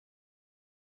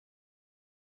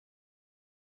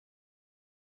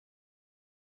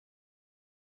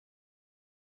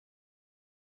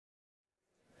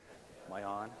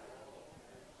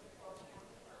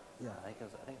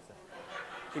I think so.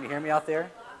 Can you hear me out there?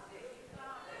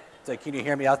 So can you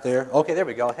hear me out there? Okay, there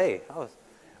we go. Hey,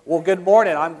 well, good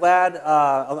morning. I'm glad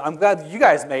you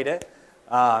guys made it.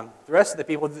 The rest of the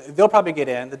people, they'll probably get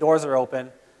in. The doors are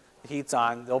open. The heat's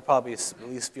on. They'll probably at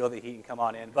least feel the heat and come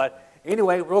on in. But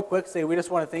anyway, real quick, we just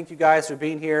want to thank you guys for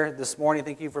being here this morning.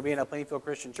 Thank you for being at Plainfield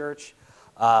Christian Church.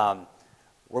 We're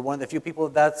one of the few people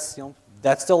that's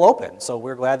still open. So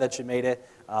we're glad that you made it.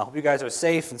 Hope you guys are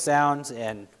safe and sound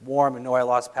and warm and no I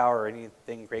lost power or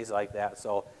anything crazy like that.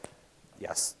 So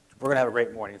yes, we're going to have a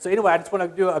great morning. So anyway, I just want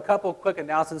to do a couple quick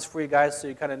announcements for you guys so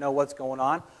you kind of know what's going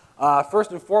on.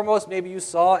 First and foremost, maybe you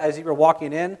saw as you were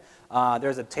walking in,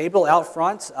 there's a table out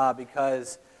front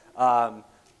because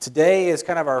today is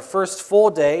kind of our first full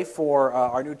day for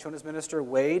our new children's minister,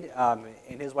 Wade,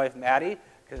 and his wife, Maddie,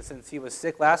 since he was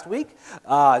sick last week.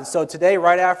 So today,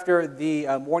 right after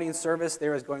the morning service,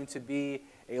 there is going to be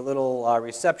a little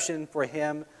reception for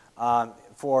him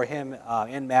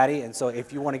and Maddie. And so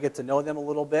if you want to get to know them a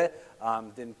little bit,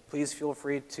 then please feel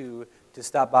free to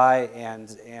stop by and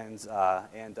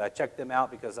check them out,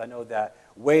 because I know that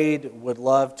Wade would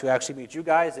love to actually meet you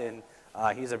guys, and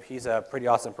he's a pretty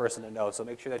awesome person to know. So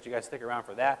make sure that you guys stick around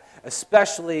for that,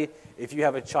 especially if you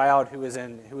have a child who is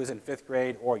in 5th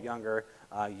grade or younger.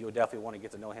 You'll definitely want to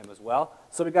get to know him as well.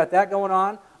 So we got that going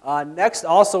on. Next,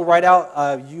 also right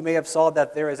out, you may have saw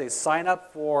that there is a sign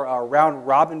up for round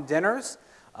robin dinners.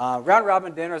 Round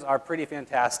robin dinners are pretty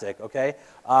fantastic, okay?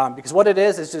 Because what it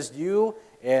is just you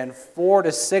and 4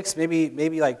 to 6,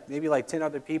 maybe like 10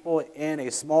 other people in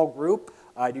a small group.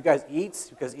 You guys eat,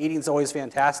 because eating is always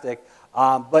fantastic.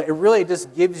 But it really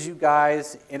just gives you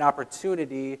guys an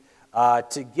opportunity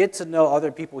to get to know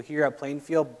other people here at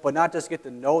Plainfield, but not just get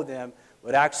to know them,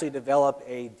 but actually develop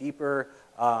a deeper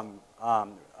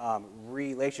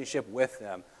relationship with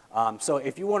them. So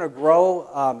if you want to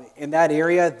grow in that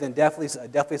area, then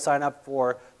definitely sign up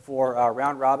for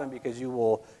round robin, because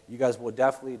you guys will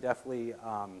definitely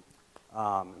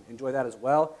enjoy that as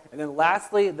well. And then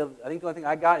lastly, I think the only thing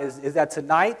I got is that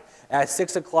tonight at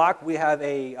 6 o'clock we have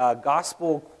a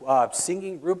gospel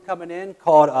singing group coming in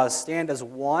called Stand as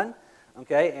One.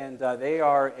 Okay, and they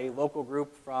are a local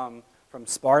group from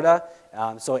Sparta.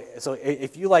 So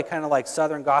if you like kind of like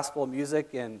Southern gospel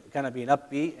music and kind of being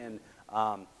upbeat, and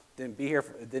then be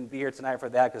here tonight for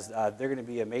that, because they're going to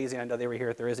be amazing. I know they were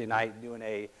here Thursday night doing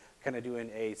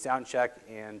a sound check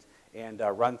and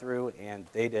run through, and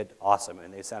they did awesome,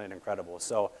 and they sounded incredible.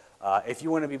 So if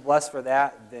you want to be blessed for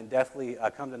that, then definitely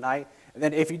come tonight. And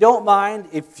then if you don't mind,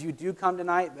 if you do come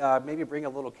tonight, maybe bring a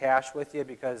little cash with you,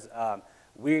 because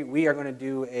we are going to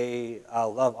do a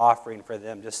love offering for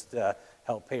them, just to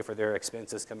help pay for their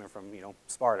expenses coming from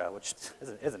Sparta, which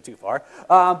isn't too far.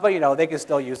 But they can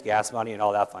still use gas money and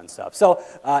all that fun stuff. So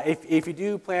if you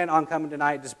do plan on coming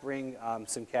tonight, just bring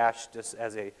some cash, just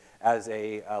as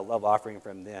a love offering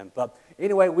from them. But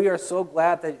anyway, we are so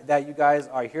glad that you guys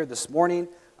are here this morning.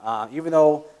 Even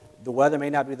though the weather may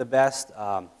not be the best,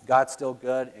 God's still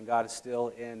good, and God is still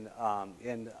in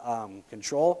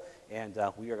control, and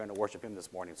we are going to worship Him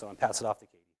this morning. So I'm going to pass it off to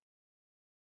Katie.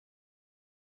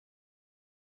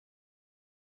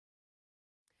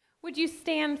 Would you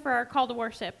stand for our call to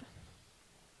worship?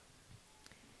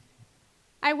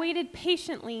 I waited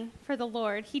patiently for the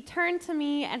Lord. He turned to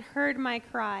me and heard my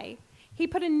cry. He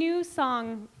put a new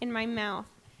song in my mouth,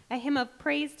 a hymn of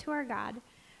praise to our God.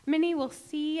 Many will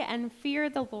see and fear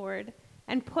the Lord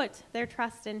and put their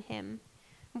trust in Him.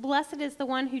 Blessed is the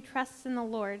one who trusts in the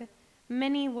Lord.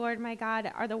 Many, Lord my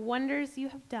God, are the wonders you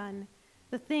have done,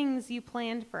 the things you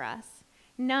planned for us.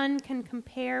 None can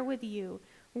compare with you.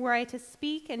 Were I to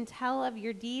speak and tell of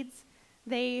your deeds,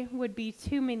 they would be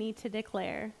too many to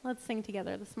declare. Let's sing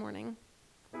together this morning.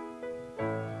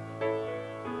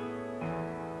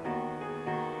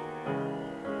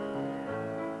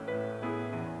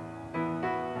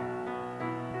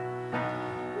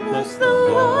 Bless the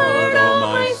Lord, oh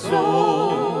my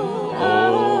soul,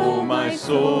 oh my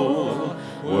soul,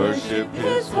 worship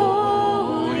His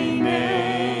holy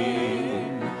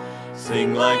name.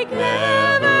 Sing like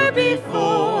never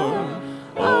before,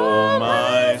 oh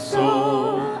my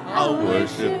soul, I'll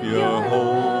worship your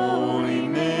holy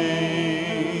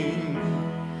name.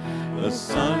 The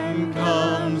sun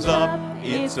comes up,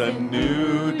 it's a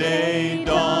new day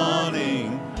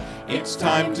dawning. It's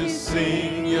time to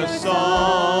sing your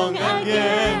song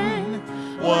again.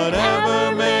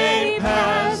 Whatever may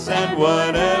pass and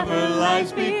whatever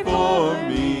lies before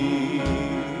me,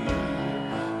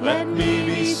 let me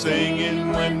be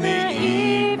singing when the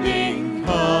evening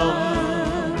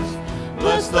comes.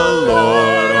 Bless the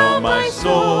Lord, oh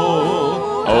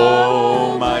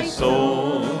my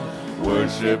soul,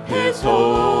 worship worship his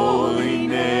holy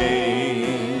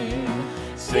name.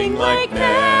 Sing like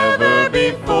never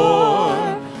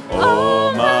before,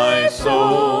 oh my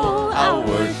soul, I'll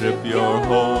worship your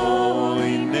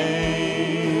holy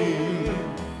name.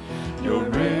 You're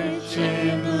rich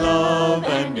in love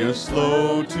and you're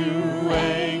slow to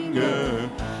anger.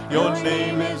 Your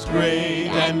name is great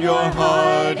and your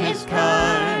heart is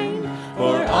kind.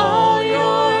 For all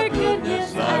your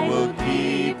goodness I will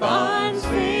keep on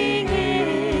singing.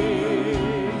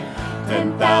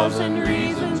 10,000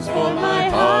 reasons for my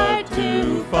heart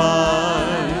to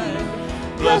find.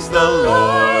 Bless the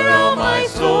Lord, oh my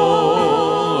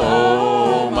soul,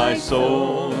 oh my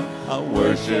soul. I'll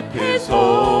worship his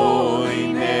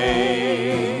holy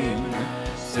name.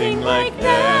 Sing like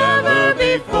never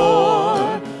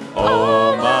before,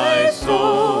 oh my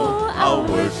soul, I'll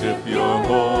worship your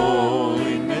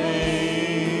holy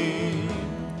name.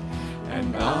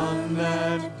 And on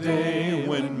that day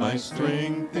when my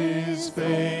strength is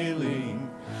failing,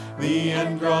 the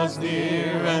end draws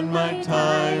near and my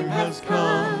time has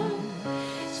come,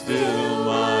 still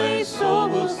my soul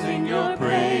will sing your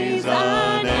praise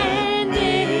unending.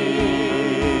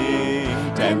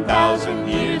 10,000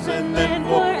 years and then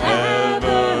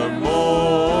forevermore.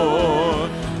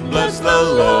 Bless the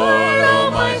Lord, oh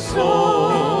my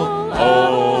soul,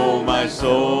 oh my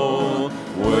soul.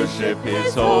 Worship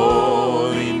his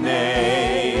holy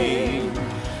name.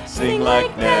 Sing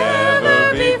like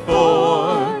never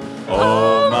before,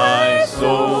 oh my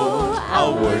soul,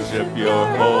 I'll worship your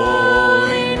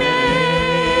holy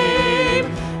name.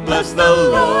 Bless the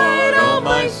Lord, oh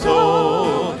my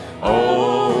soul,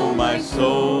 oh my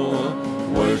soul.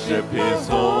 Worship his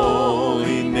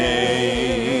holy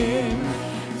name.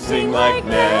 Sing like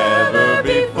never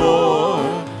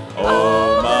before,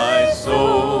 oh my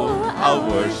soul, I'll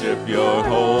worship your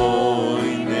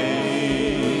holy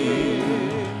name.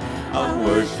 I'll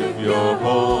worship your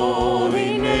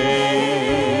holy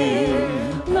name.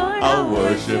 I'll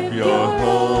worship your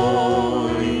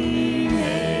holy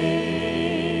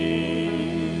name.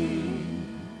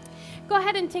 Go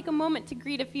ahead and take a moment to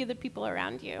greet a few of the people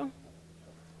around you.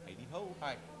 Heidi ho.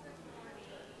 Hi.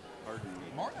 Pardon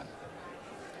me. Morning.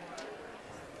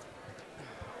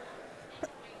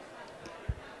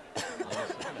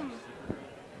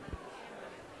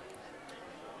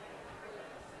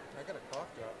 I got a cough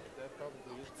drop, but that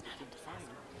probably is fine.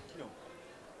 No.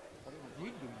 We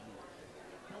do.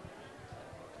 Nope.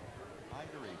 High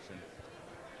duration.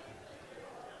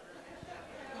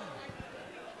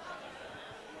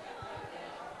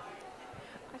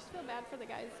 I just feel bad for the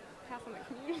guys passing the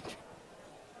communion.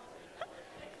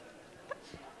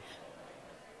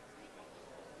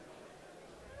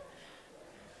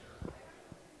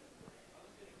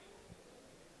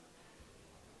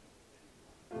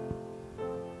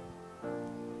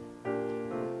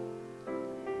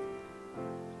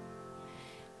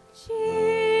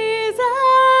 Jesus,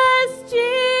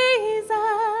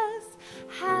 Jesus,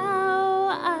 how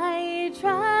I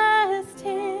trust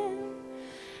him,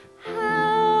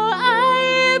 how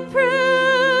I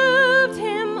proved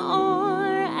him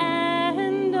o'er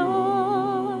and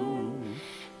o'er.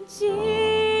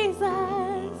 Jesus,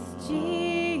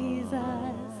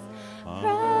 Jesus,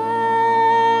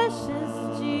 precious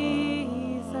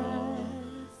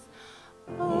Jesus.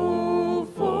 Oh,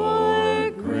 for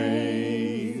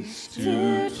grace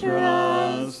to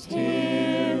trust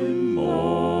him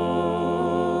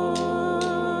more.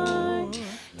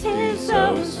 'Tis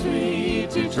so sweet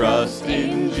to trust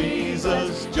in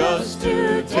Jesus, just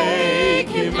to take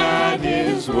him at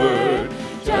his word,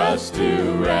 just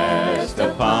to rest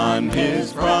upon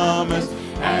his promise,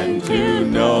 and to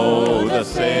know thus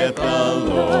saith the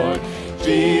Lord.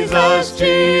 Jesus,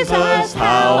 Jesus,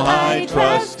 how I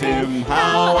trust him,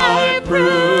 how I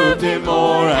proved him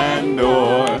o'er and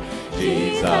o'er.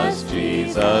 Jesus,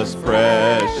 Jesus,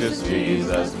 precious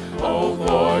Jesus, oh,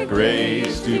 for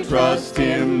grace to trust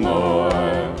him more.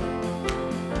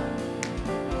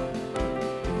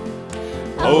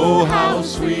 Oh, how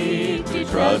sweet to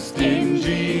trust in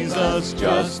Jesus,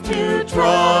 just to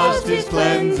trust his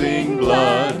cleansing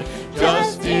blood,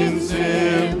 just in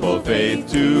simple faith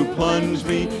to plunge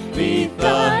me beneath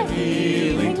the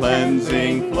healing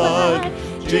cleansing flood.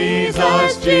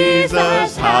 Jesus,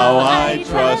 Jesus, how I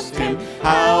trust him,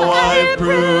 how I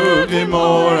proved him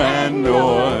o'er and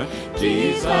o'er.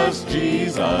 Jesus,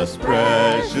 Jesus,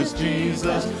 precious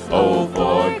Jesus, oh,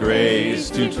 for grace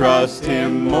to trust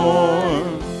him more.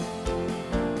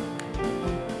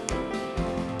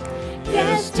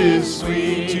 Yes, 'tis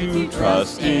sweet to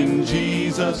trust in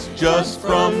Jesus, just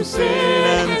from sin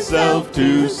and self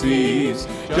to cease.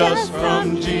 Just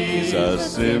from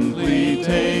Jesus, simply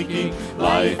taking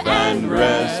life and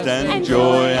rest and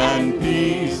joy and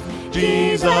peace.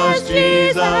 Jesus,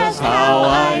 Jesus, how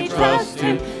I trust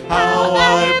him, how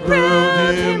I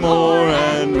proved him o'er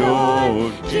and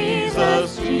o'er.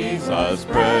 Jesus, Jesus,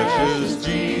 precious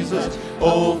Jesus,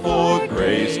 oh, for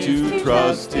grace to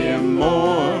trust him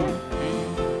more.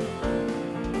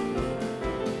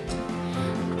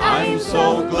 I'm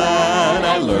so glad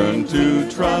I learned to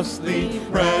trust thee,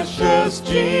 precious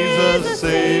Jesus,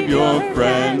 Savior,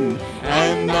 friend.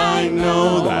 And I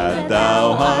know that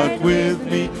thou art with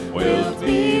me, wilt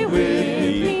be with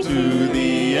me to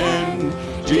the end.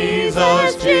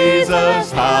 Jesus,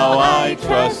 Jesus, how I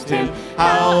trust him,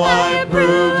 how I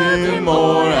proved him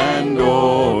o'er and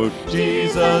o'er.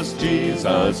 Jesus,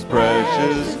 Jesus,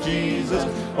 precious Jesus,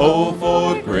 oh,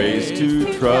 for grace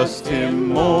to trust him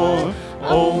more.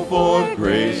 Oh, for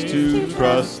grace to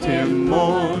trust him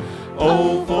more.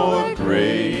 Oh, for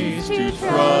grace to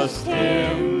trust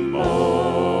him more.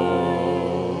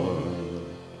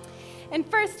 In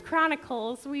 1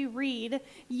 Chronicles, we read,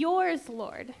 yours,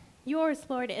 Lord,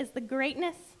 is the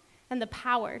greatness and the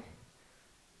power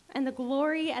and the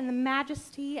glory and the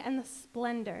majesty and the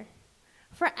splendor.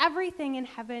 For everything in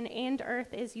heaven and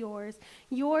earth is yours.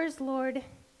 Yours, Lord,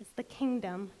 is the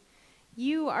kingdom.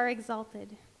 You are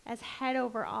exalted as head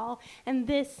over all, and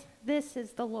this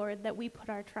is the Lord that we put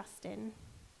our trust in.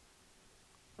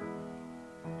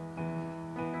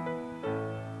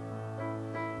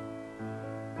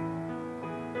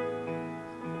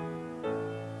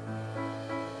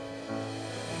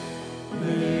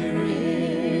 There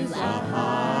is a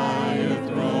higher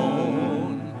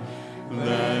throne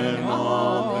than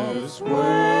all this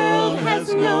world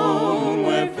has known,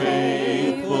 where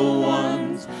faithful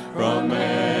ones from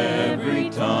every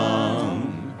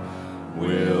tongue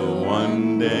will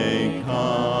one day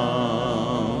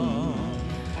come.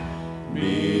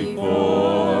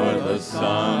 Before the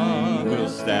Son will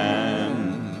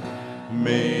stand,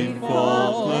 made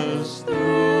faultless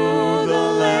through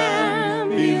the Lamb,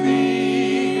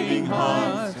 believing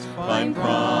hearts find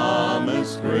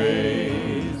promised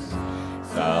grace.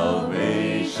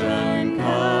 Salvation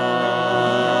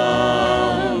comes.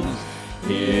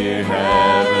 Hear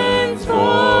heaven's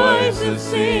voices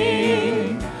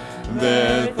sing,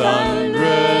 their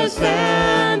thunderous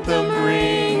anthem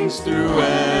rings through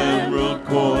emerald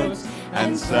courts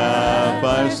and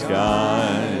sapphire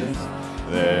skies.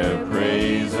 Their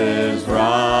praises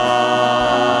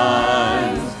rise.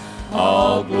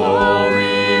 All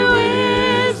glory,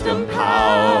 wisdom,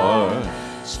 power,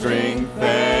 strength,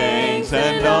 thanks,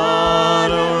 and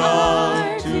honor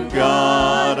are to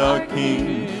God our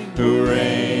King, who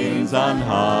reigns on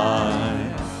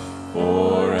high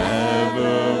forevermore.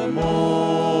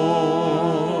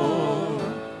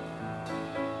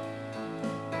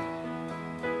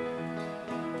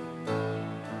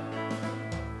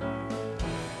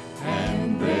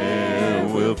 And there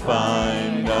we'll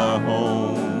find our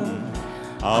home,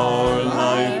 our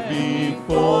life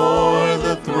before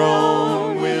the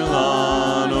throne. We'll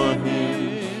honor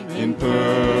him in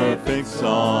perfect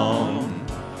song,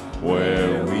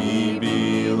 where we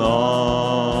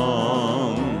belong.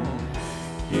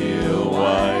 He'll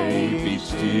wipe each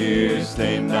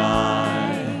tear-stained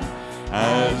eye,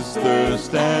 as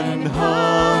thirst and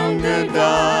hunger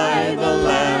die. The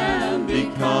Lamb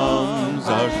becomes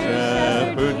our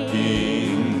shepherd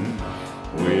king.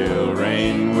 We'll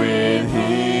reign with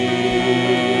him.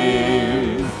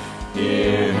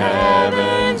 Hear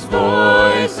heaven's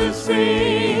voices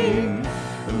sing,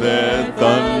 their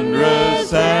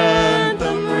thunderous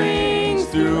anthem rings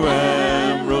through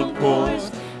emerald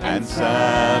courts and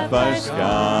sapphire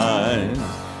skies.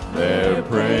 Their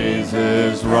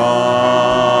praises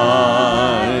rise.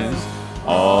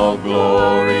 All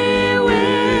glory,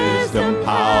 wisdom,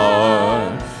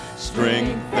 power,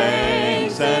 strength,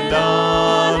 thanks, and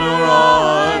honor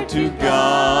are to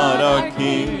God our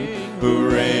King, who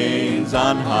reigns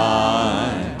on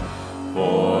high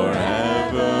forevermore.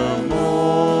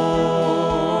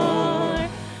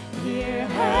 Hear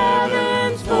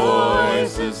heaven's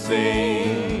voices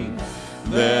sing,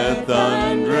 their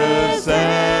thunderous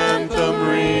anthem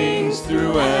rings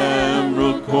through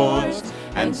emerald courts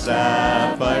and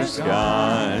sapphire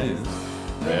skies.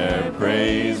 Their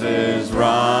praises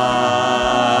rise.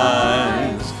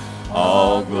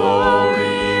 All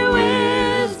glory,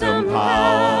 wisdom,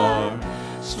 power,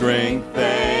 strength,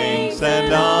 thanks,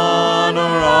 and honor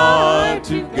are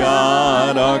to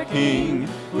God our King,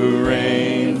 who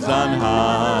reigns on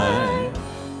high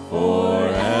forever.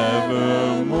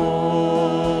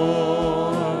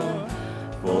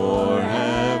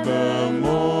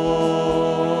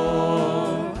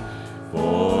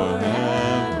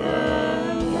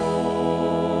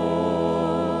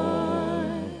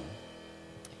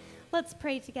 Let's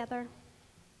pray together.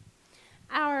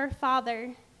 Our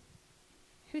Father,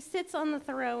 who sits on the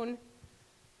throne,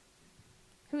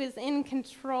 who is in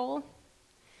control,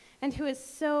 and who is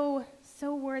so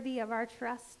worthy of our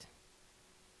trust.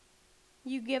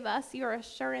 You give us your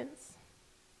assurance.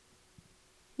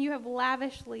 You have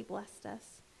lavishly blessed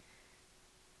us.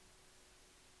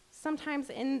 Sometimes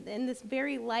in this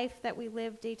very life that we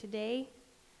live day to day,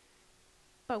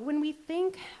 but when we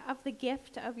think of the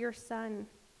gift of your Son,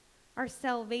 our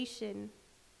salvation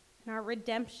and our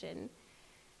redemption,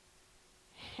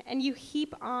 and you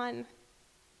heap on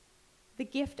the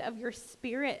gift of your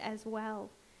Spirit as well,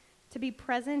 to be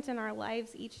present in our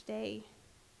lives each day.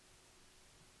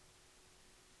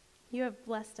 You have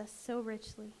blessed us so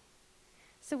richly.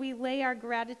 So we lay our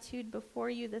gratitude before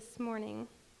you this morning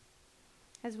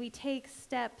as we take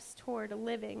steps toward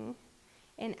living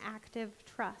in active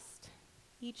trust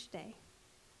each day.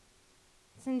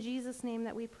 It's in Jesus' name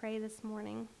that we pray this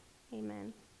morning.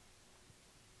 Amen.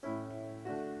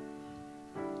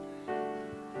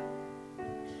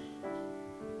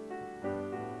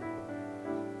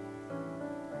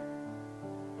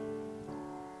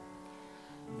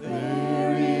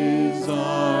 There is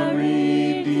our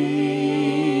Redeemer,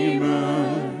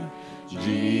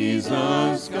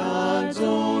 Jesus, God's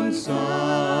own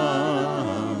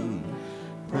Son,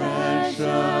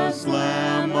 precious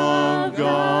Lamb of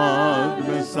God,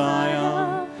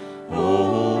 Messiah,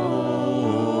 Holy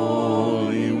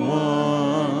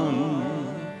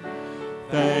One.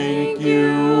 Thank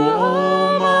you,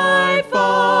 O my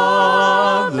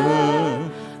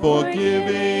Father, for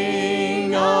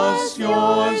giving us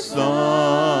your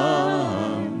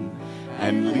Son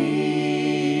and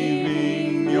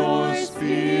leaving your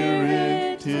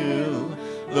Spirit till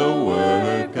the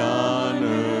work on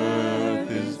earth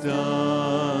is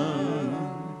done.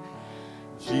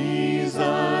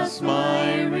 Jesus,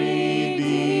 my Redeemer,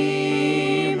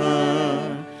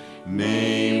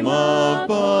 name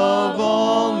above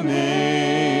all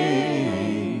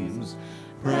names,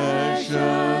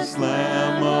 precious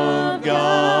Lamb of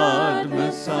God,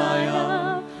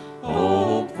 Messiah,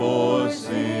 hope for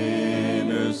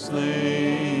sinners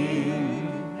slain.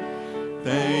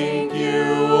 Thank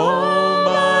you, O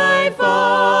my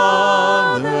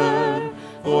Father,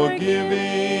 for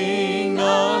giving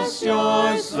us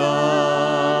your Son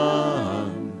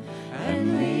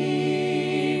and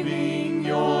leaving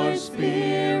your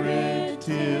Spirit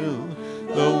till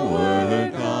the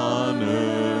work on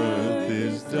earth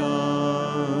is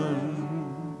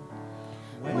done.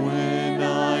 When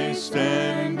I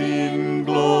stand in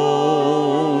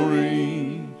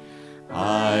glory,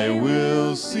 I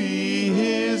will see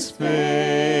his face.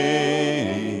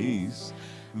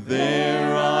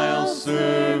 There I'll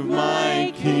serve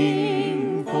my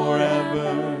King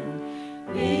forever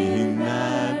in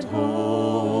that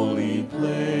holy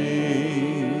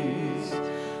place.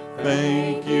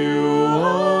 Thank you,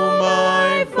 O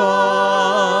my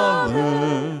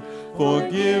Father, for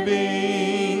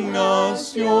giving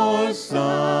us your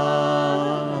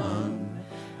Son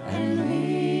and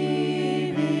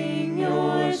leaving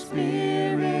your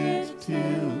Spirit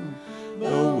till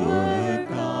the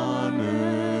work on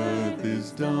earth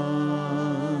is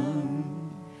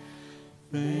done.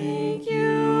 Thank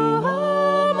you,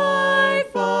 O my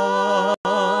Father,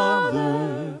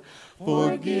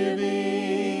 for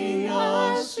giving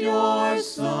us your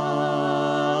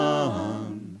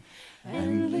Son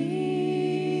and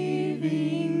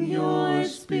leaving your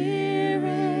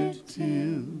Spirit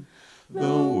till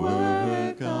the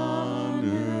work on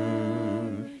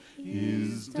earth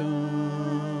is done.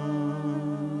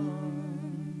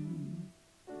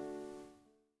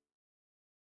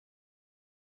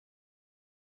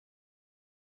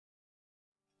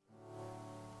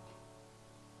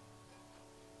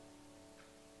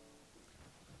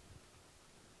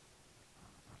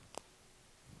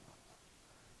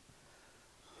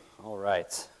 All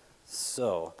right.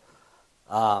 So,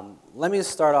 let me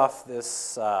start off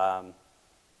this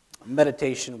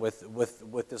meditation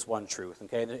with this one truth,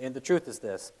 okay? And the truth is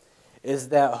this, is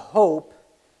that hope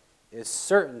is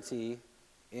certainty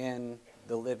in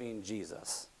the living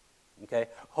Jesus, okay?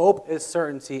 Hope is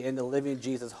certainty in the living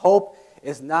Jesus. Hope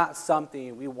is not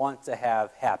something we want to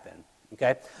have happen,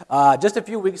 okay? Just a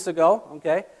few weeks ago,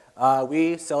 okay,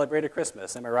 we celebrated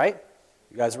Christmas, am I right?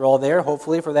 You guys were all there,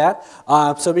 hopefully, for that.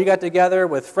 So we got together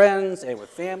with friends and with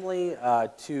family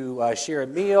to share a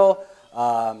meal,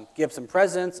 give some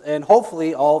presents, and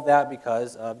hopefully all of that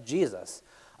because of Jesus.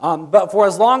 But for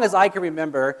as long as I can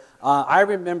remember, I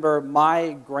remember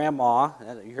my grandma,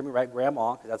 you hear me right,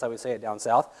 grandma, because that's how we say it down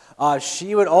south,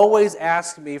 she would always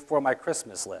ask me for my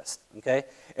Christmas list, okay?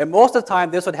 And most of the time,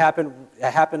 this would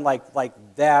happen like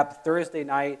that Thursday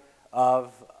night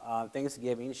of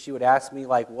Thanksgiving. She would ask me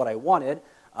like what I wanted,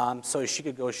 so she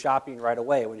could go shopping right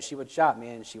away. When she would shop,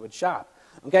 man, she would shop.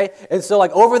 Okay, and so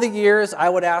like over the years, I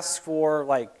would ask for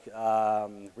like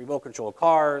remote control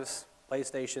cars,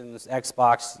 PlayStations,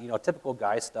 Xbox, typical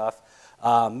guy stuff,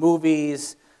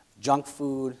 movies, junk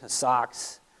food,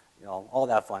 socks, all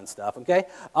that fun stuff. Okay,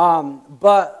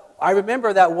 but I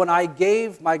remember that when I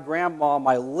gave my grandma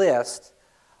my list,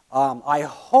 I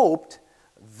hoped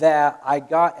that I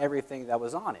got everything that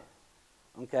was on it.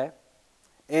 Okay.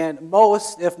 And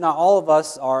most, if not all of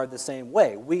us, are the same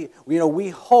way. We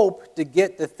hope to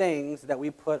get the things that we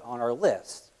put on our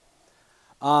list.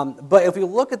 But if we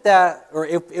look at that, or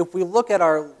if we look at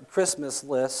our Christmas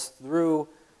list through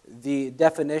the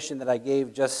definition that I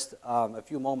gave just a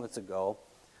few moments ago,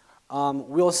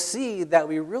 we'll see that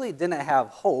we really didn't have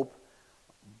hope,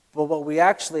 but what we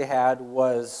actually had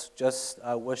was just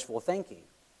wishful thinking.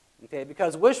 Okay,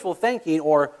 because wishful thinking,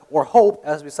 or hope,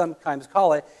 as we sometimes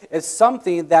call it, is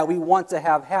something that we want to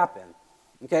have happen.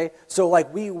 Okay, so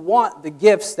like we want the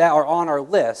gifts that are on our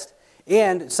list,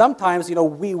 and sometimes,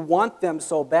 we want them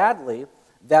so badly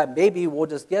that maybe we'll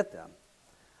just get them.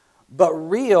 But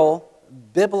real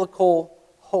biblical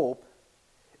hope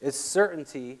is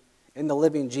certainty in the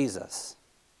living Jesus.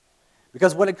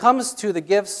 Because when it comes to the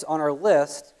gifts on our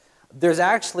list, there's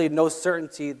actually no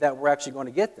certainty that we're actually going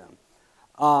to get them.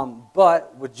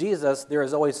 But with Jesus, there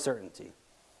is always certainty.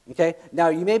 Okay? Now,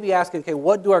 you may be asking, okay,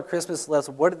 what do our Christmas lists,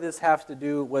 what does this have to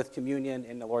do with communion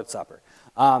and the Lord's Supper?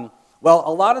 Well,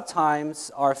 a lot of times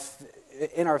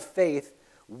in our faith,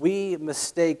 we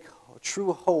mistake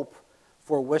true hope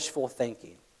for wishful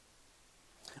thinking.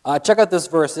 Check out this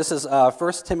verse. This is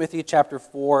 1 Timothy chapter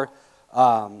 4.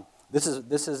 This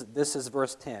is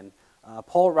verse 10.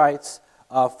 Paul writes,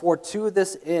 "For to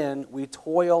this end we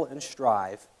toil and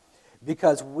strive,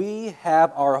 because we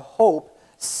have our hope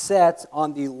set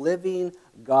on the living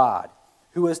God,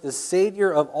 who is the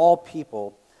Savior of all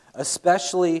people,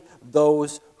 especially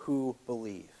those who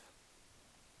believe."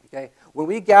 Okay? When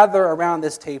we gather around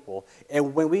this table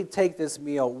and when we take this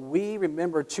meal, we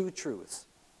remember two truths.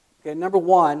 Okay? Number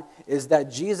one is that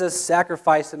Jesus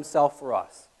sacrificed himself for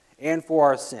us and for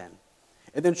our sin.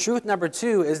 And then truth number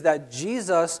two is that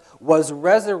Jesus was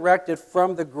resurrected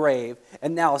from the grave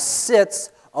and now sits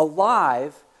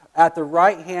alive at the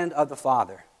right hand of the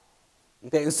Father.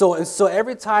 Okay, and so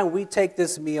every time we take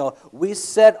this meal, we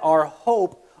set our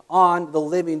hope on the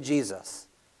living Jesus.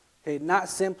 Okay, not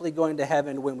simply going to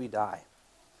heaven when we die.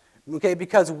 Okay,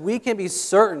 because we can be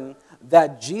certain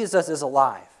that Jesus is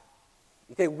alive.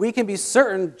 Okay, we can be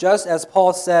certain, just as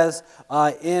Paul says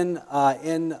in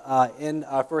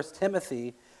 1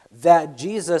 Timothy, that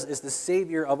Jesus is the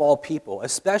Savior of all people,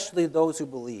 especially those who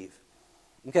believe.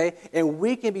 Okay, and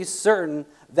we can be certain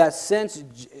that since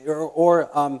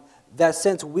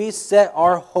we set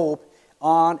our hope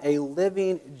on a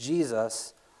living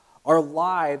Jesus, our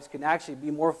lives can actually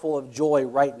be more full of joy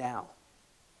right now.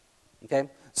 Okay,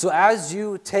 so as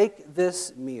you take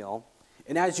this meal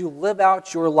and as you live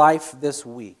out your life this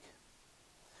week,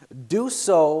 do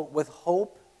so with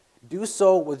hope, do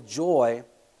so with joy,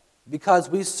 because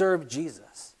we serve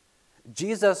Jesus.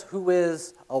 Jesus who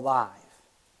is alive.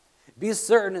 Be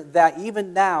certain that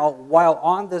even now, while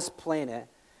on this planet,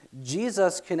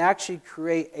 Jesus can actually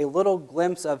create a little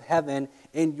glimpse of heaven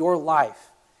in your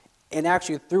life, and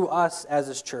actually through us as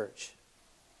his church.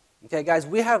 Okay, guys,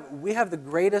 we have the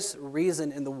greatest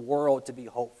reason in the world to be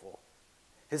hopeful.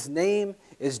 His name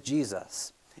is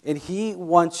Jesus, and he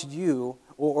wants you,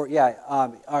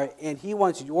 and he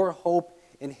wants your hope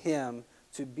in him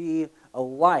to be a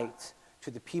light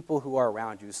to the people who are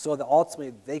around you, so that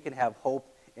ultimately they can have hope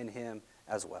in him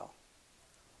as well.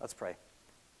 Let's pray.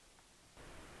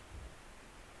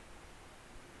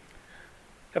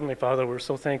 Heavenly Father, we're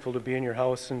so thankful to be in your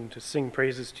house and to sing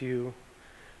praises to you,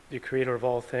 the creator of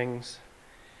all things.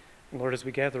 And Lord, as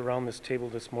we gather around this table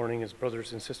this morning as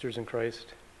brothers and sisters in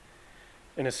Christ,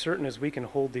 and as certain as we can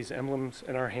hold these emblems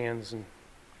in our hands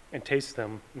and taste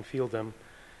them and feel them,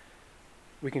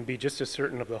 we can be just as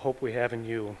certain of the hope we have in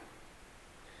you.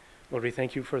 Lord, we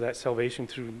thank you for that salvation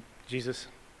through Jesus'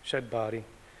 shed body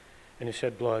and his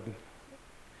shed blood.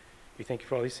 We thank you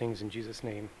for all these things in Jesus'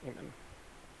 name. Amen.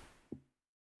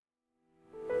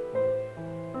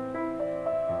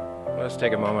 Let's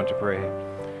take a moment to pray.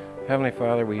 Heavenly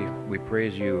Father, we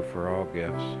praise you for all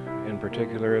gifts, in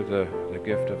particular the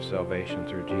gift of salvation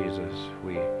through Jesus.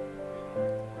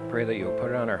 pray that you'll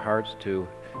put it on our hearts to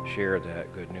share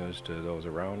that good news to those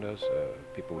around us,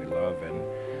 people we love, and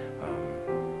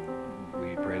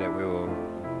we pray that we will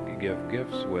give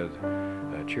gifts with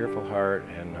a cheerful heart,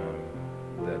 and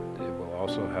that it will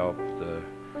also help the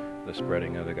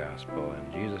spreading of the gospel.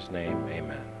 In Jesus' name,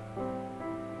 amen.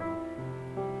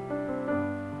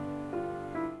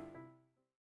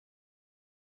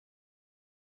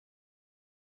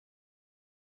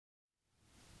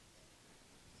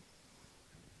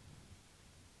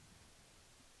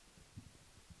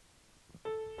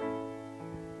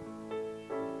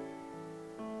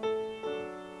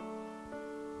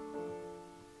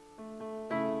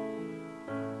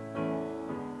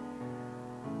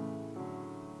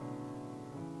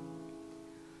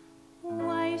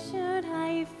 Why should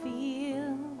I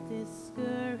feel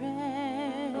discouraged?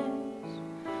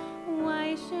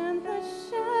 Why should the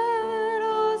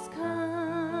shadows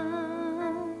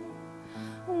come?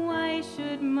 Why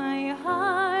should my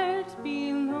heart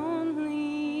be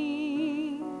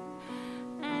lonely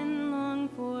and long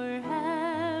for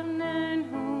heaven and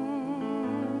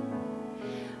home?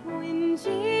 When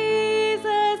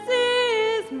Jesus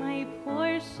is my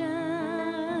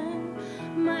portion,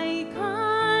 my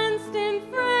constant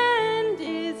friend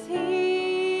is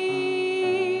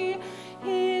He.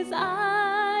 His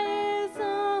eye is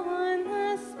on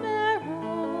the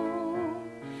sparrow,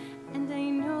 and I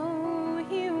know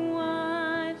He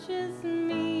watches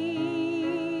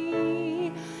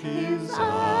me. His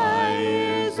eye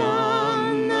is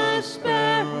on the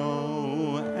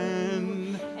sparrow,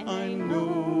 and I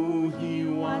know He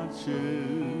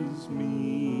watches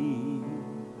me.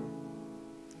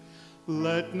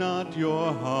 Let not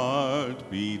your heart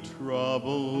be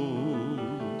troubled.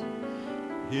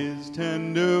 His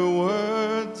tender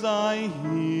words I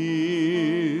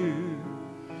hear,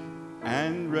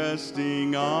 and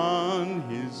resting on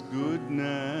His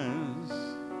goodness,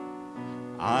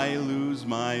 I lose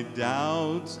my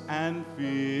doubts and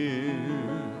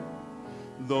fear.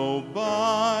 Though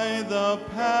by the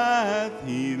path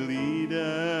He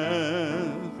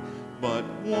leadeth, but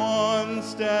one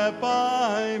step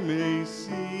I may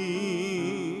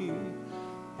see.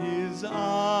 His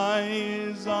eye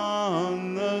is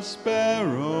on the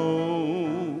sparrow,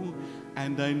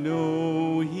 and I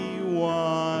know He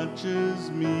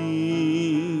watches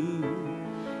me.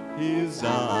 His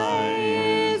eye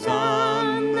is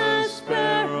on the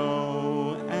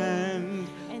sparrow, and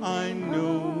I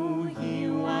know He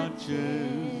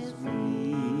watches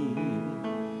me.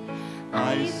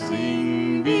 I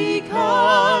sing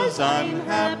because I'm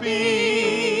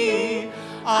happy.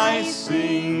 I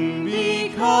sing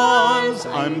because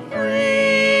I'm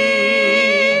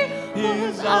free.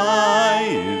 His eye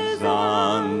is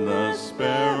on the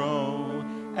sparrow,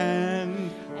 and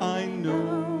I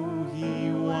know He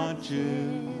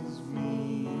watches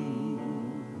me.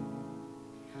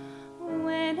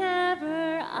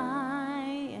 Whenever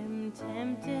I am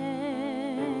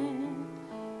tempted,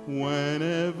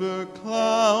 Whenever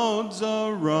clouds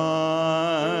arise,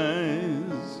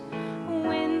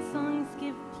 when songs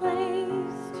give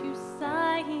place to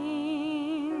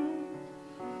sighing,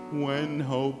 when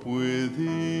hope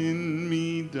within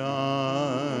me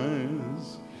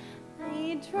dies,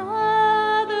 I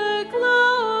draw the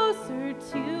closer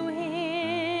to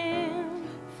Him.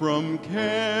 from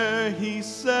care He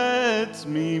sets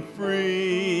me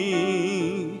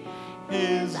free.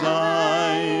 His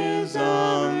eye is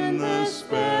on the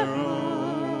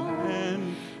sparrow,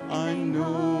 and I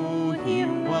know He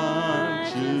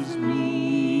watches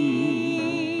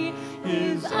me.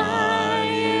 His eye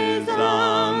is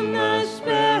on the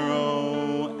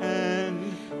sparrow,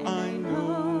 and I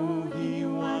know He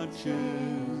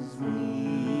watches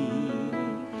me.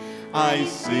 I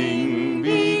sing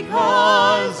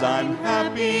because I'm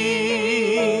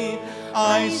happy.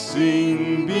 I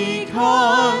sing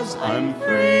because I'm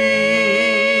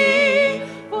free.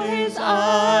 For His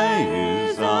eye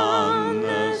is on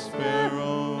the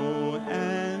sparrow,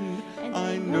 and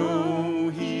I know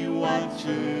He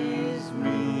watches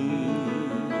me.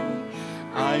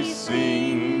 I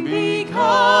sing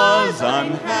because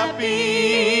I'm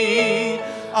happy.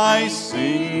 I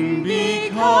sing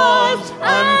because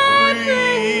I'm free.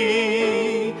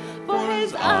 For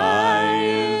His eye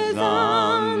is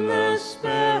on the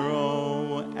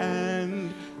sparrow,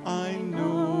 and I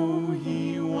know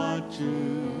He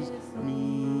watches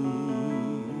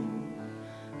me.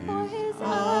 For His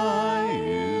eye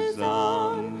is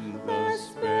on the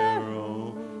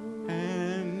sparrow,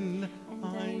 and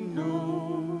I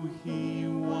know He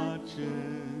watches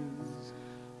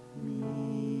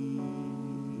me.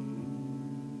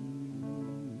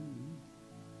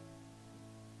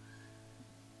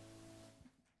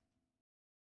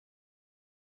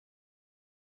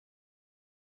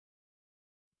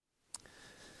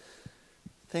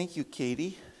 Thank you,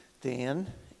 Katie, Dan,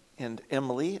 and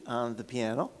Emily on the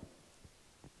piano.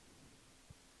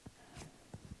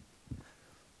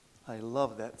 I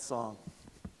love that song.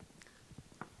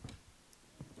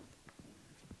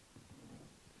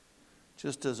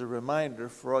 Just as a reminder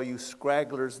for all you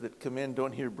scragglers that come in,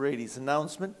 don't hear Brady's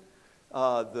announcement,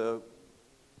 the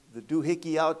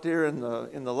doohickey out there in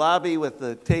the lobby with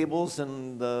the tables,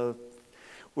 and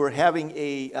we're having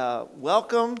a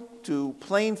welcome to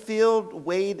Plainfield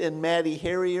Wade and Maddie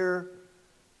Harrier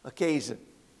occasion.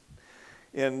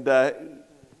 And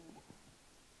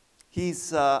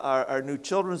he's our new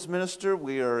children's minister.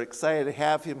 We are excited to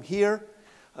have him here.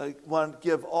 I want to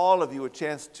give all of you a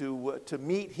chance to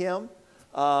meet him,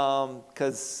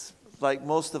 because like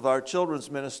most of our children's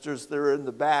ministers, they're in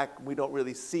the back. We don't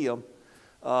really see them.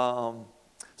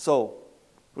 So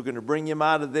we're going to bring him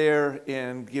out of there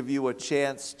and give you a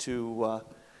chance to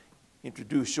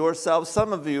introduce yourselves.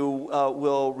 Some of you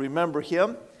will remember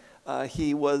him.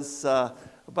 He was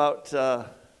about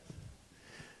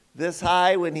this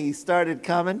high when he started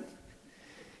coming,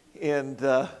 and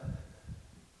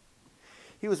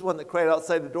he was one that cried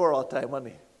outside the door all the time,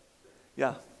 wasn't he?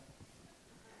 Yeah.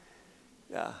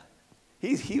 Yeah.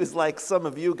 He was like some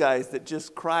of you guys that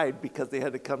just cried because they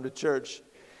had to come to church.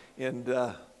 And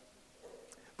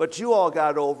but you all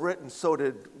got over it, and so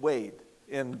did Wade.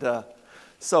 And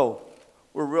so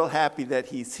we're real happy that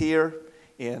he's here,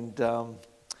 and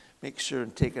make sure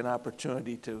and take an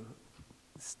opportunity to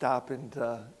stop and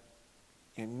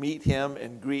meet him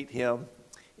and greet him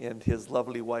and his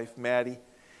lovely wife, Maddie,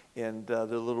 and the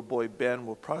little boy, Ben,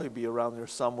 will probably be around there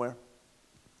somewhere.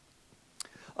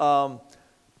 I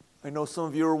know some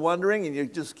of you are wondering, and you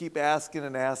just keep asking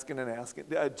and asking and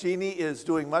asking. Jeannie is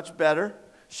doing much better.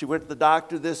 She went to the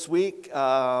doctor this week,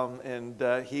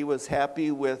 and he was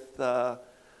happy with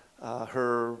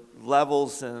her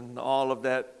levels and all of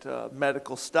that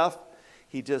medical stuff.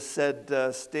 He just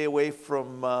said stay away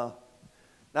from,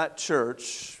 not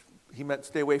church, he meant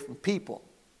stay away from people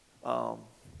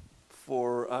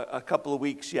for a couple of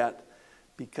weeks yet,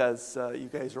 because you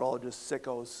guys are all just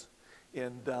sickos,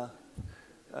 and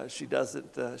she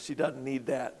doesn't need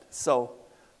that. So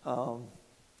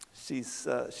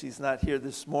she's not here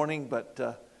this morning,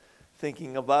 but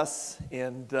thinking of us.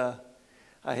 And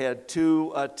I had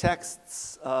 2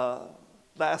 texts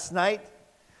last night.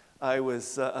 I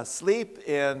was asleep,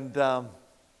 and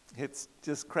it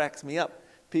just cracks me up.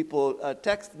 People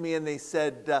texted me and they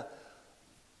said,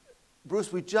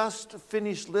 Bruce, we just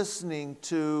finished listening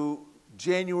to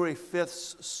January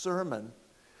 5th's sermon.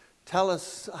 Tell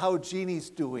us how Jeannie's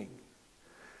doing.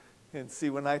 And see,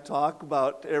 when I talk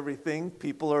about everything,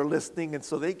 people are listening, and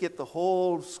so they get the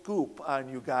whole scoop on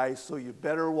you guys, so you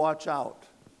better watch out.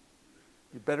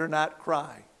 You better not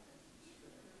cry.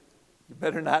 You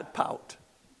better not pout,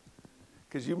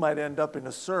 because you might end up in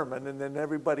a sermon, and then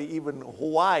everybody, even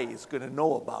Hawaii, is going to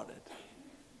know about it.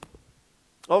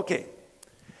 Okay.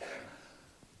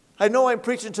 I know I'm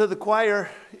preaching to the choir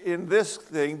in this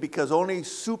thing because only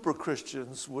super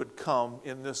Christians would come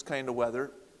in this kind of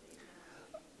weather.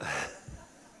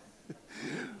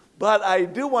 But I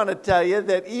do want to tell you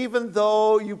that even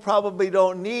though you probably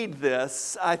don't need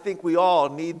this, I think we all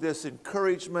need this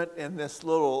encouragement and this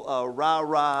little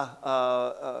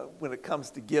rah-rah when it comes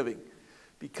to giving.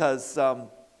 Because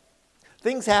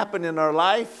things happen in our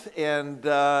life, and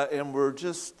we're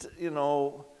just,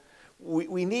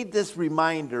 we need this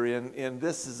reminder, and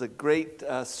this is a great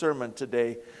sermon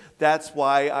today. That's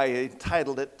why I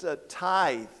entitled it,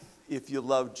 Tithe, If You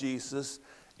Love Jesus.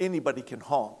 Anybody can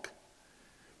honk.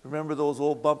 Remember those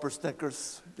old bumper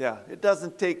stickers? Yeah, it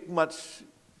doesn't take much.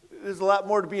 There's a lot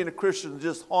more to being a Christian than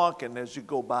just honking as you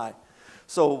go by.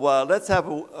 So let's have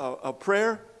a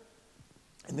prayer,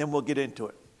 and then we'll get into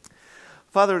it.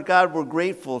 Father God, we're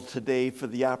grateful today for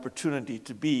the opportunity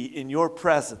to be in your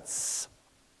presence.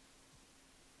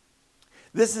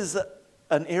 This is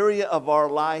an area of our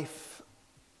life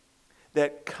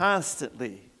that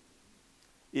constantly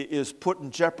is put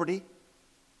in jeopardy.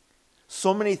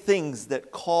 So many things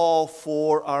that call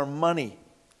for our money,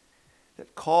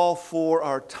 that call for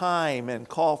our time and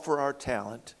call for our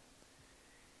talent.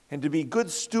 And to be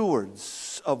good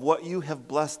stewards of what you have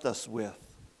blessed us with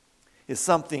is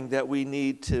something that we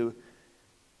need to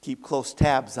keep close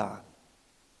tabs on.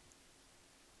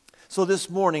 So this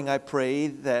morning I pray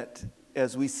that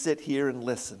as we sit here and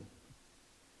listen,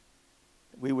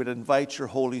 we would invite your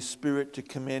Holy Spirit to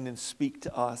come in and speak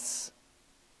to us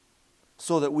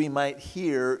so that we might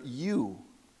hear you,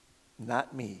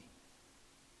 not me.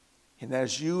 And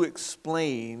as you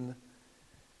explain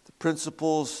the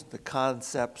principles, the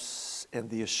concepts, and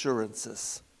the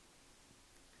assurances,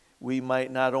 we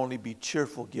might not only be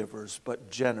cheerful givers, but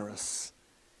generous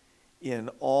in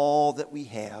all that we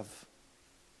have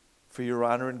for your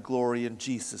honor and glory in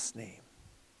Jesus' name.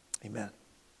 Amen.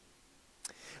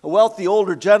 A wealthy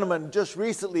older gentleman just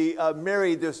recently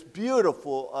married this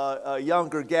beautiful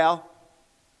younger gal.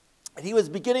 And he was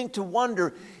beginning to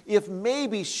wonder if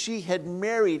maybe she had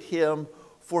married him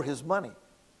for his money.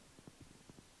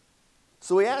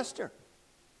 So he asked her.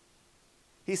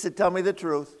 He said, "Tell me the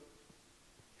truth.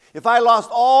 If I lost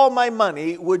all my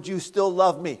money, would you still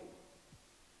love me?"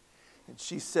 And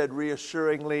she said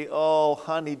reassuringly, "Oh,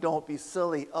 honey, don't be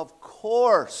silly. Of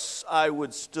course I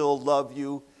would still love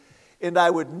you, and I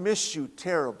would miss you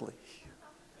terribly."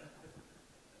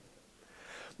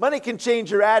 Money can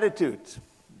change your attitude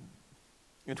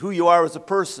and who you are as a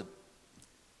person.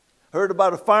 I heard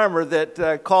about a farmer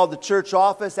that called the church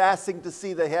office asking to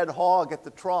see the head hog at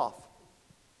the trough.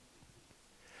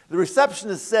 The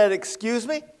receptionist said, "Excuse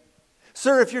me?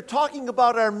 Sir, if you're talking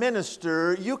about our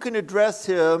minister, you can address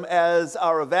him as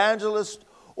our evangelist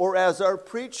or as our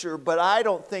preacher, but I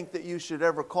don't think that you should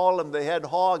ever call him the head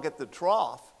hog at the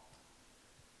trough."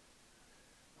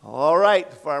 "All right,"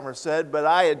 the farmer said, "but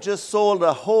I had just sold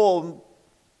a whole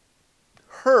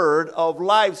herd of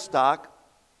livestock,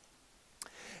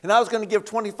 and I was going to give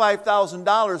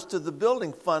 $25,000 to the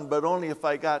building fund, but only if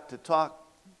I got to talk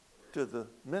to the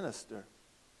minister."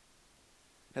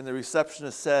 And the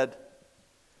receptionist said,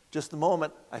 "Just a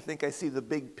moment, I think I see the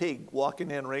big pig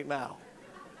walking in right now."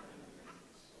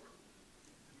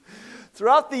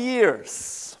 Throughout the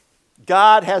years,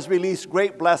 God has released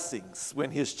great blessings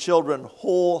when His children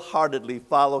wholeheartedly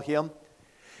follow Him.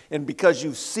 And because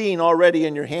you've seen already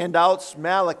in your handouts,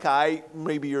 Malachi,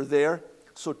 maybe you're there,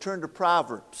 so turn to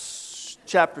Proverbs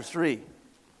chapter 3.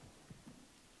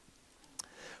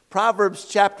 Proverbs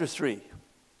chapter 3.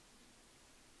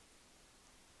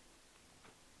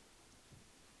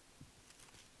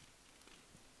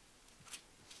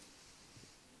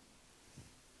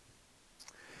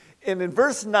 And in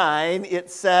verse 9,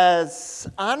 it says,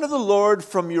 "Honor the Lord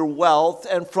from your wealth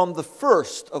and from the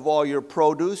first of all your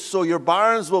produce, so your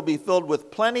barns will be filled with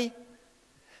plenty,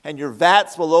 and your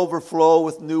vats will overflow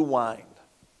with new wine."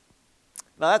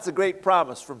 Now that's a great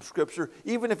promise from Scripture,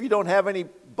 even if you don't have any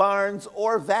barns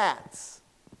or vats.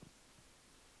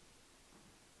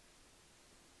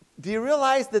 Do you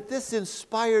realize that this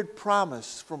inspired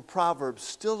promise from Proverbs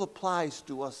still applies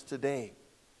to us today?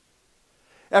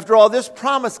 After all, this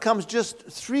promise comes just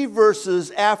 3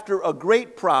 verses after a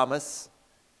great promise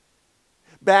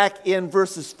back in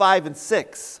verses 5 and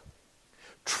 6.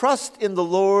 Trust in the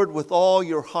Lord with all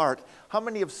your heart. How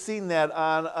many have seen that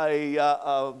on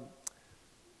a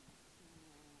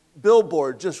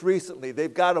billboard just recently?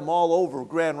 They've got them all over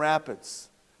Grand Rapids.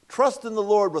 Trust in the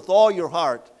Lord with all your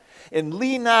heart and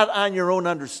lean not on your own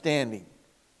understanding.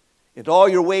 In all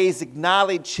your ways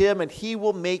acknowledge Him, and He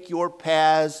will make your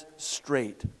paths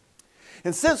straight.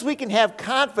 And since we can have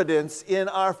confidence in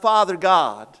our Father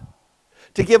God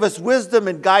to give us wisdom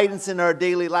and guidance in our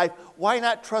daily life, why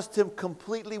not trust Him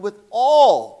completely with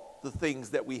all the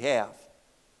things that we have?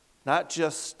 Not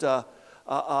just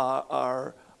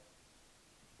our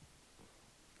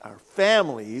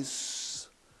families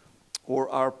or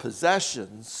our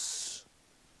possessions,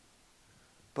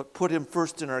 but put Him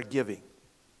first in our giving.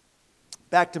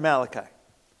 Back to Malachi.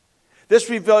 This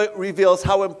reveals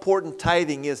how important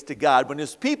tithing is to God. When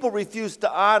His people refused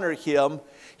to honor Him,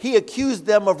 He accused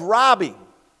them of robbing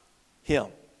Him.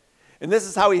 And this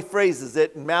is how He phrases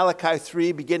it in Malachi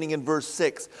 3, beginning in verse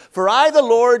 6. "For I, the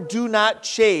Lord, do not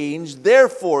change.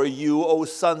 Therefore you, O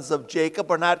sons of Jacob,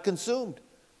 are not consumed.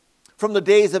 From the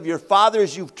days of your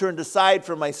fathers you've turned aside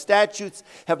from my statutes,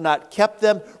 have not kept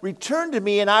them. Return to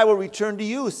me, and I will return to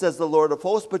you, says the Lord of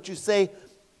hosts. But you say,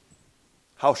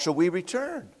 how shall we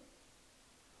return?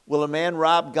 Will a man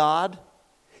rob God?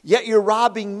 Yet you're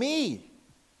robbing me."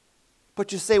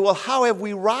 But you say, "Well, how have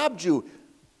we robbed you?"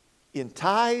 "In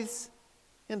tithes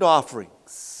and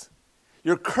offerings.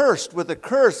 You're cursed with a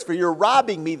curse, for you're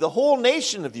robbing me, the whole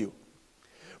nation of you.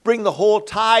 Bring the whole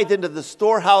tithe into the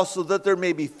storehouse, so that there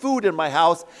may be food in my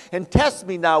house. And test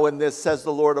me now in this, says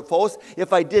the Lord of hosts,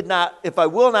 if I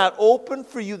will not open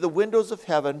for you the windows of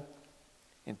heaven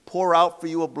and pour out for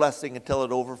you a blessing until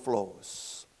it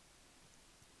overflows."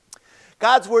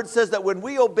 God's word says that when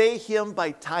we obey Him by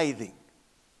tithing,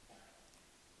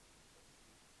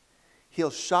 He'll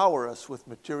shower us with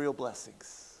material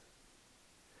blessings.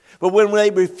 But when they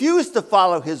refuse to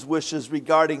follow His wishes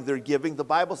regarding their giving, the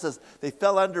Bible says they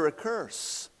fell under a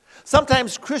curse.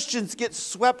 Sometimes Christians get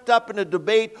swept up in a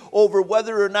debate over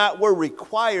whether or not we're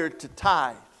required to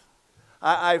tithe.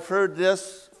 I've heard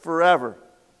this forever.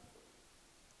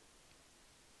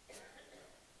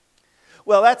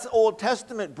 Well, that's Old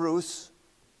Testament, Bruce.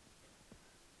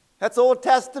 That's Old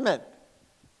Testament.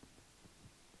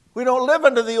 We don't live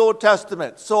under the Old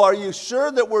Testament. So are you sure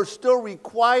that we're still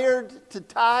required to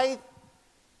tithe?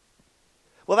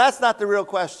 Well, that's not the real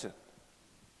question.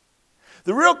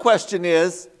 The real question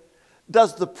is,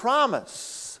 does the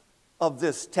promise of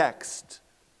this text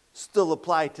still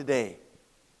apply today?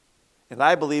 And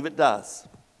I believe it does.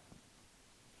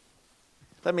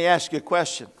 Let me ask you a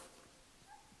question.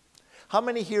 How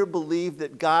many here believe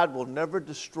that God will never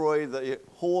destroy the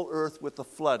whole earth with a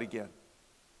flood again?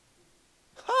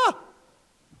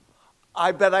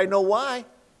 I bet I know why.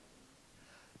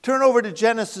 Turn over to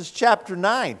Genesis chapter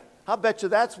 9. I'll bet you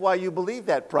that's why you believe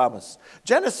that promise.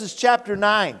 Genesis chapter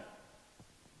 9.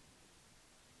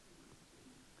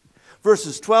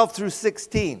 Verses 12 through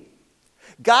 16.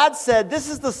 God said, "This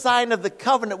is the sign of the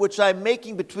covenant which I'm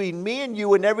making between me and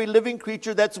you and every living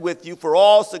creature that's with you for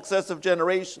all successive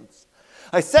generations.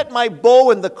 I set my bow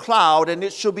in the cloud, and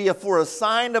it shall be for a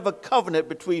sign of a covenant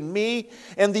between me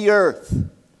and the earth."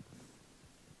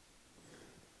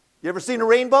 You ever seen a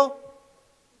rainbow?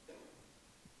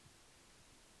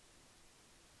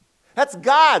 That's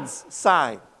God's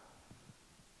sign,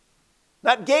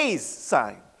 not Gay's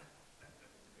sign.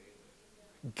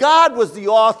 God was the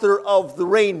author of the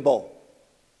rainbow.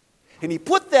 And he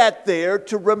put that there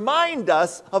to remind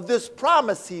us of this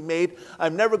promise he made: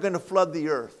 I'm never going to flood the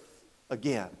earth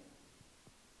again.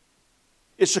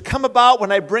 It shall come about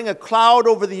when I bring a cloud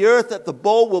over the earth that the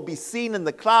bow will be seen in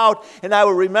the cloud, and I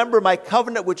will remember my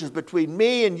covenant which is between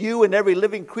me and you and every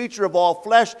living creature of all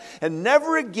flesh, and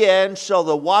never again shall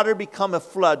the water become a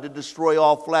flood to destroy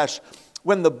all flesh.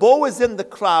 When the bow is in the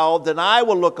cloud, then I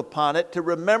will look upon it to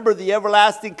remember the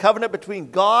everlasting covenant between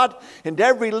God and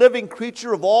every living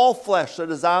creature of all flesh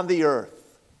that is on the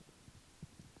earth.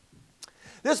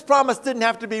 This promise didn't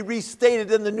have to be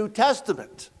restated in the New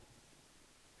Testament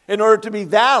in order to be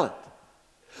valid.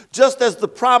 Just as the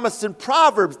promise in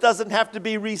Proverbs doesn't have to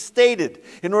be restated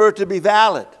in order to be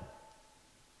valid.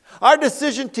 Our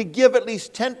decision to give at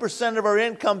least 10% of our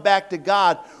income back to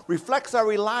God reflects our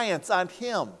reliance on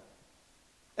Him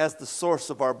as the source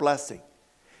of our blessing.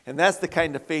 And that's the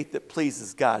kind of faith that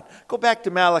pleases God. Go back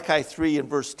to Malachi 3 and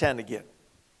verse 10 again.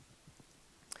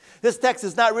 This text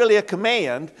is not really a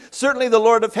command. Certainly the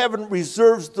Lord of heaven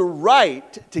reserves the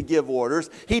right to give orders.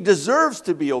 He deserves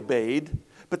to be obeyed,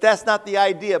 but that's not the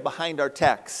idea behind our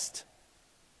text.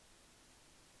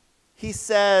 He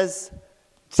says,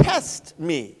 test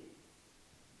me.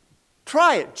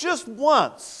 Try it just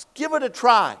once. Give it a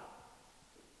try.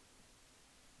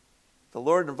 The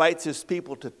Lord invites His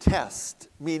people to test,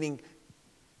 meaning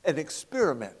an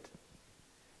experiment.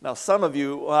 Now, some of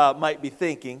you might be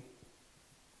thinking,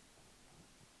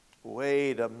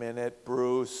 wait a minute,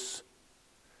 Bruce.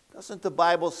 Doesn't the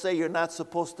Bible say you're not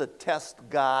supposed to test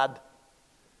God?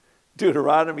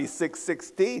 Deuteronomy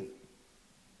 6:16.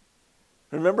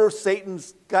 Remember,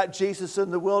 Satan's got Jesus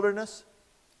in the wilderness?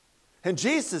 And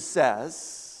Jesus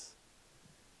says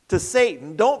to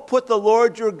Satan, don't put the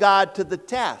Lord your God to the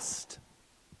test.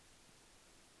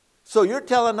 So you're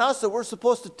telling us that we're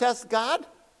supposed to test God?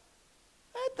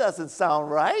 That doesn't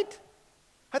sound right.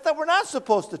 I thought we're not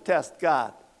supposed to test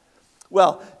God.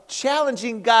 Well,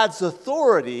 challenging God's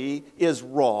authority is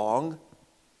wrong,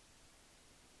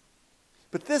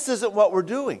 but this isn't what we're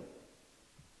doing.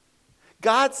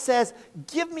 God says,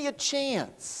 give me a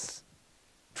chance.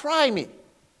 Try me.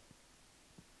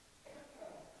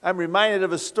 I'm reminded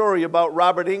of a story about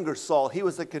Robert Ingersoll. He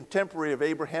was a contemporary of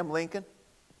Abraham Lincoln.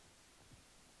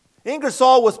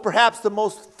 Ingersoll was perhaps the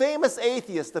most famous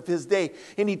atheist of his day,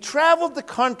 and he traveled the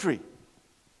country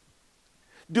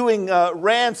doing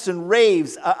rants and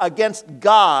raves against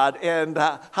God and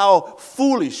how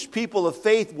foolish people of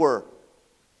faith were.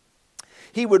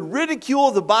 He would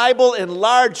ridicule the Bible, and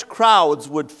large crowds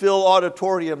would fill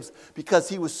auditoriums because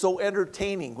he was so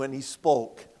entertaining when he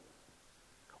spoke.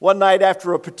 One night,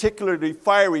 after a particularly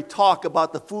fiery talk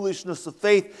about the foolishness of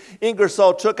faith,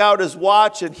 Ingersoll took out his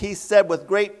watch and he said with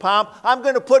great pomp, I'm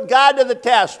going to put God to the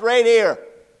test right here.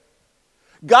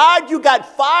 God, you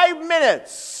got 5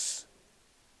 minutes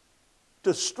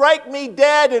to strike me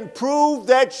dead and prove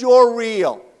that you're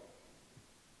real.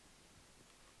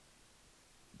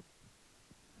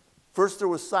 First there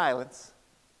was silence.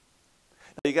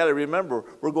 Now you got to remember,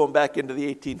 we're going back into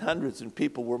the 1800s and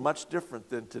people were much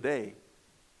different than today.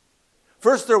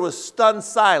 First there was stunned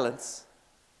silence.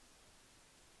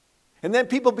 And then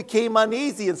people became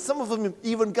uneasy, and some of them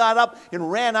even got up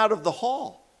and ran out of the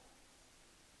hall.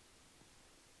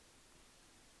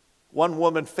 One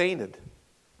woman fainted.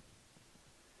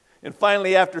 And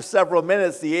finally, after several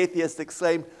minutes, the atheist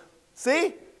exclaimed,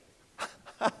 see,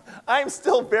 I'm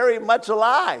still very much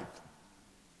alive.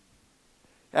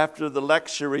 After the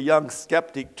lecture, a young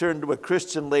skeptic turned to a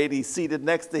Christian lady seated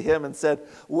next to him and said,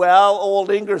 "Well, old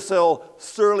Ingersoll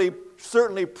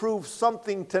certainly proved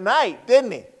something tonight,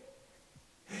 didn't he?"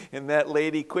 And that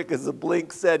lady, quick as a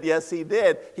blink, said, "Yes, he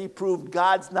did. He proved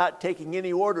God's not taking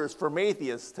any orders from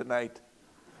atheists tonight."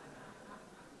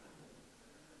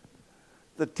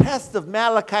 The test of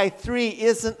Malachi 3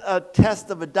 isn't a test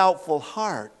of a doubtful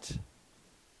heart.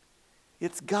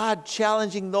 It's God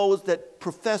challenging those that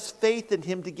profess faith in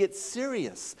him to get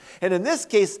serious. And in this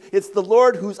case, it's the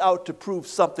Lord who's out to prove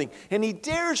something. And he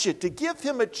dares you to give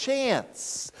him a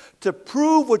chance to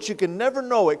prove what you can never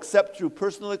know except through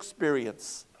personal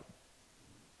experience.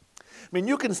 I mean,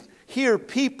 you can hear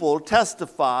people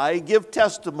testify, give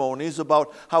testimonies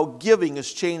about how giving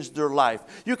has changed their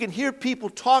life. You can hear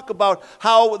people talk about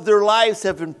how their lives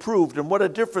have improved and what a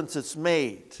difference it's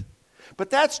made. But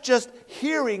that's just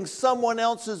hearing someone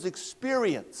else's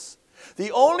experience.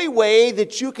 The only way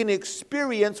that you can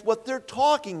experience what they're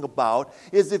talking about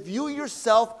is if you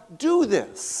yourself do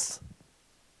this.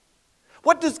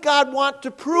 What does God want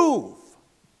to prove?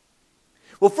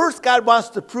 Well, first, God wants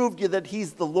to prove to you that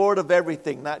he's the Lord of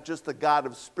everything, not just the God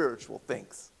of spiritual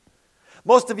things.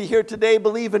 Most of you here today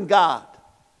believe in God.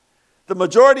 The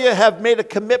majority have made a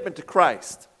commitment to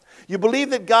Christ. You believe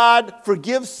that God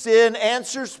forgives sin,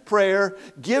 answers prayer,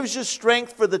 gives you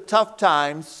strength for the tough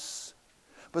times.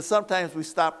 But sometimes we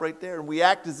stop right there and we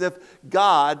act as if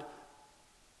God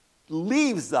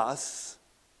leaves us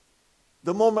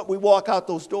the moment we walk out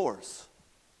those doors.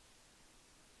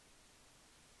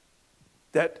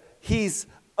 That he's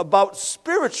about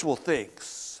spiritual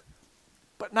things,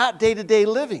 but not day-to-day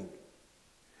living.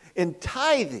 And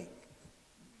tithing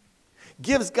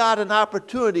gives God an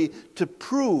opportunity to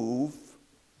prove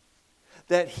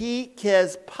that he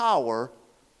has power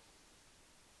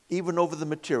even over the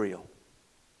material.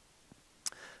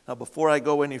 Now, before I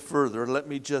go any further, let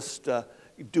me just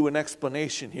do an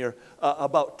explanation here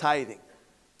about tithing.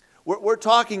 We're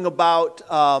talking about,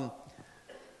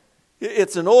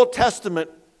 it's an Old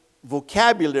Testament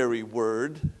vocabulary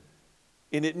word,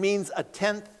 and it means a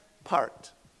tenth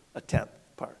part. A tenth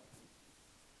part.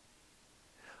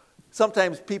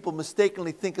 Sometimes people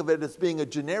mistakenly think of it as being a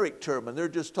generic term, and they're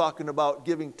just talking about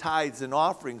giving tithes and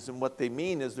offerings, and what they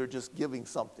mean is they're just giving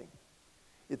something.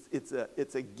 It's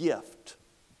a gift.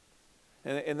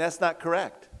 And that's not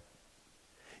correct.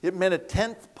 It meant a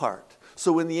tenth part.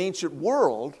 So in the ancient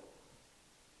world,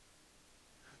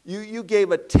 you gave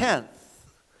a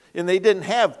tenth. And they didn't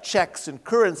have checks and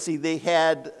currency. They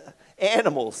had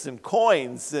animals and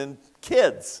coins and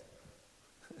kids.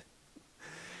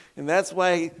 And that's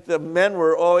why the men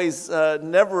were always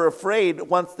never afraid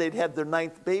once they'd had their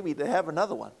 9th baby to have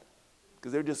another one.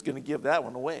 Because they're just going to give that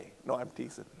one away. No, I'm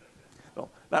teasing. No,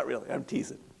 not really. I'm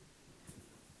teasing.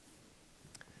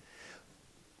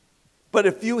 But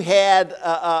if you had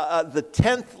the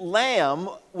 10th lamb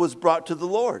was brought to the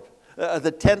Lord.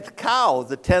 The 10th cow,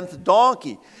 the 10th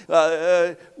donkey.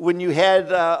 When you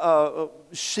had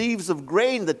sheaves of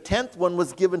grain, the 10th one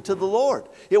was given to the Lord.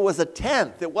 It was a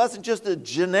tenth. It wasn't just a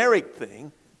generic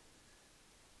thing.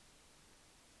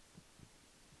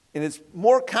 And it's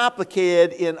more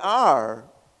complicated in our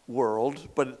world,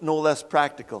 but no less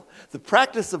practical. The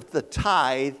practice of the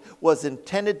tithe was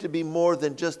intended to be more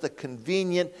than just a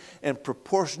convenient and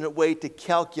proportionate way to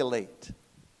calculate.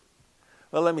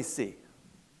 Well, let me see.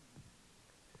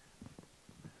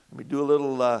 Let me do a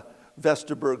little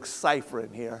Vesterberg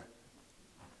ciphering here.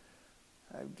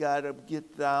 I've got to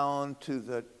get down to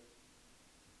the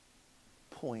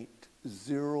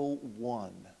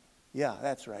 0.01. Yeah,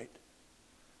 that's right.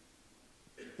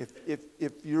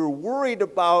 If you're worried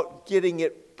about getting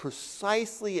it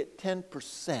precisely at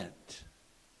 10%,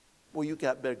 well, you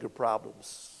got bigger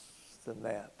problems than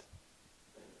that.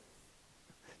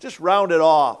 Just round it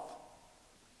off.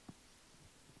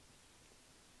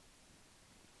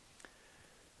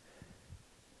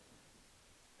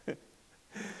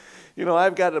 You know,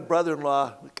 I've got a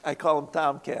brother-in-law, I call him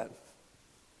Tomcat.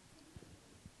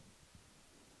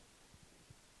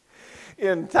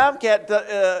 And Tomcat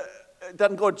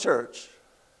doesn't go to church.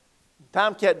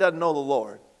 Tomcat doesn't know the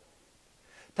Lord.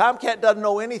 Tomcat doesn't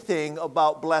know anything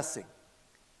about blessing.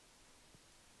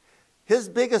 His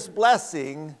biggest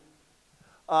blessing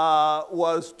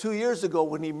was 2 years ago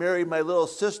when he married my little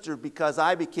sister because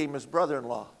I became his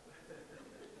brother-in-law.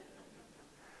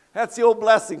 That's the old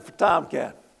blessing for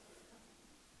Tomcat.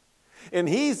 And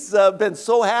he's been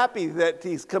so happy that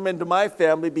he's come into my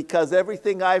family because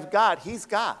everything I've got, he's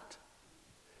got.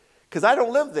 Because I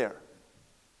don't live there.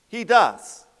 He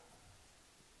does.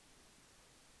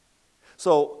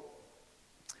 So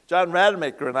John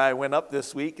Rademacher and I went up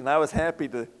this week, and I was happy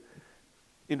to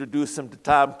introduce him to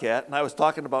Tomcat. And I was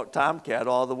talking about Tomcat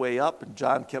all the way up, and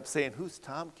John kept saying, "Who's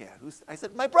Tomcat?" I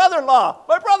said, "My brother-in-law,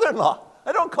 my brother-in-law."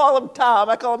 I don't call him Tom,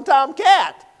 I call him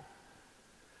Tomcat.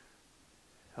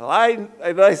 Well,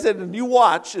 I said, and you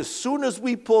watch, as soon as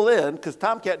we pull in, because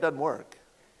Tomcat doesn't work.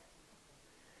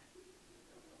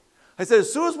 I said,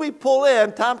 as soon as we pull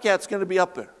in, Tomcat's going to be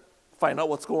up there. Find out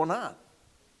what's going on.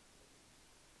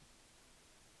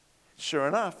 Sure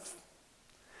enough,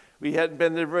 we hadn't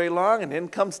been there very long, and in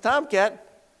comes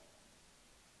Tomcat.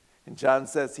 And John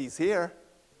says, "He's here."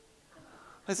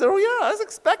 I said, "Oh yeah, I was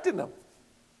expecting him."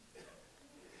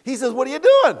 He says, "What are you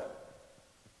doing?"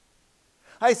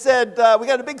 I said, "We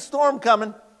got a big storm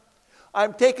coming.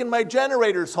 I'm taking my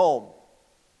generators home."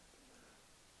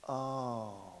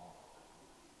 Oh.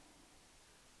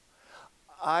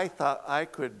 I thought I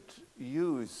could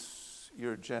use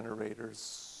your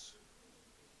generators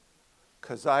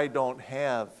because I don't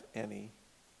have any.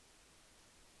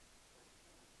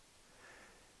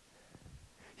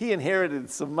 He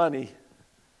inherited some money.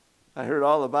 I heard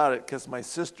all about it because my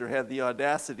sister had the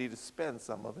audacity to spend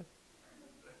some of it.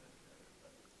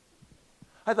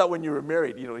 I thought when you were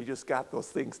married, you just got those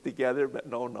things together, but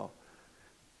no.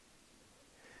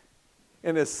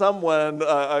 And as someone,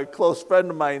 a close friend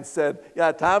of mine said,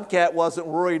 yeah, Tomcat wasn't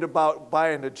worried about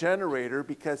buying a generator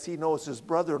because he knows his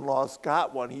brother-in-law's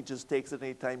got one. He just takes it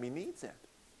anytime he needs it.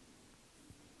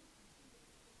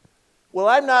 Well,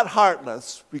 I'm not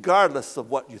heartless, regardless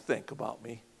of what you think about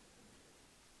me.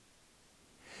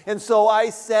 And so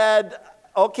I said,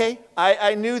 okay,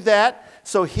 I knew that.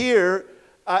 So here,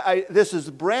 this is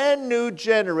a brand new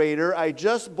generator. I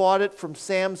just bought it from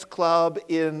Sam's Club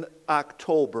in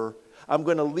October. I'm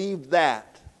going to leave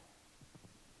that.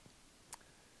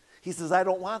 He says, I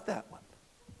don't want that one.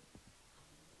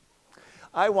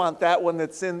 I want that one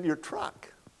that's in your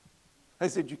truck. I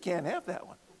said, you can't have that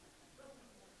one.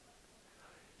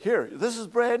 Here, this is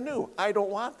brand new. I don't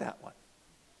want that one.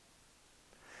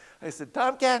 I said,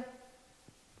 Tomcat,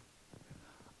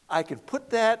 I can put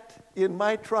that in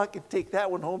my truck and take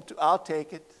that one home too. I'll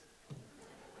take it.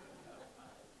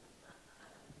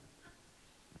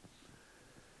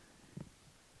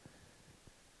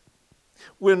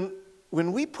 When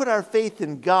we put our faith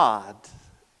in God,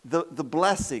 the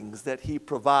blessings that He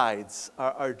provides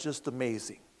are just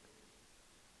amazing.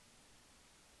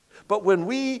 But when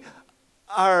we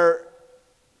are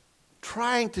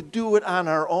trying to do it on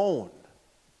our own,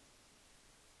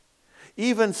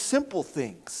 even simple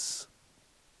things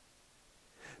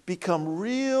become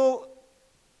real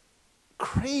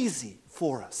crazy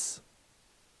for us.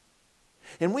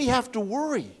 And we have to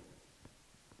worry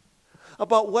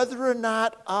about whether or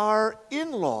not our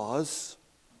in-laws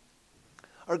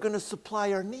are going to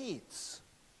supply our needs.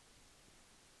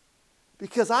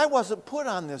 Because I wasn't put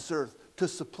on this earth to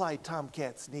supply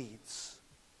Tomcat's needs.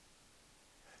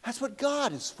 That's what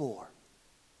God is for.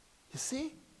 You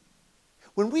see?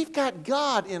 When we've got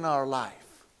God in our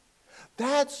life,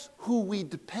 that's who we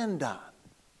depend on.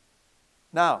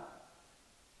 Now,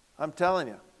 I'm telling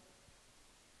you,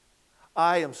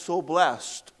 I am so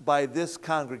blessed by this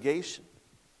congregation.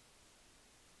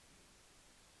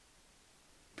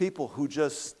 People who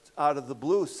just out of the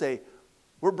blue say,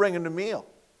 we're bringing a meal.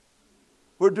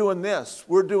 We're doing this.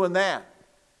 We're doing that.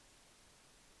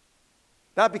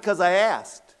 Not because I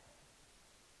asked,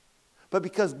 but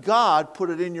because God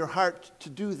put it in your heart to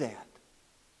do that.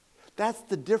 That's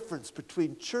the difference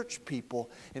between church people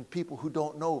and people who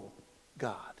don't know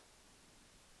God.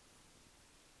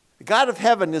 The God of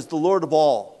heaven is the Lord of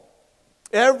all,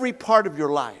 every part of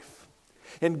your life.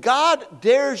 And God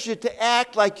dares you to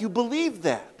act like you believe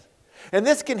that. And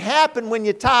this can happen when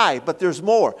you tithe, but there's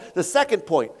more. The second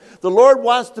point, the Lord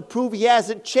wants to prove He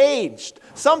hasn't changed.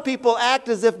 Some people act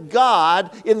as if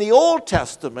God in the Old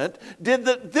Testament did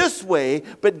it this way,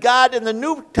 but God in the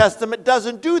New Testament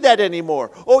doesn't do that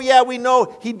anymore. Oh yeah, we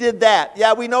know He did that.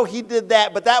 Yeah, we know He did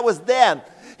that, but that was then.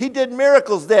 He did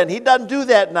miracles then. He doesn't do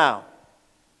that now.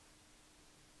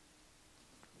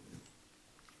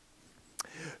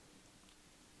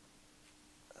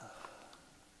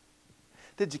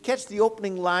 Did you catch the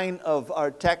opening line of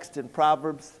our text in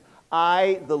Proverbs?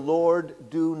 I, the Lord,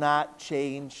 do not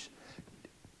change.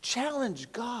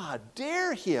 Challenge God.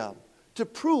 Dare Him to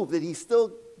prove that He's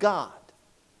still God.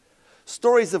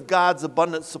 Stories of God's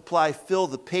abundant supply fill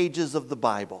the pages of the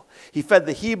Bible. He fed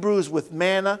the Hebrews with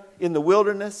manna in the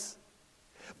wilderness.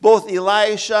 Both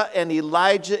Elisha and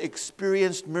Elijah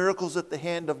experienced miracles at the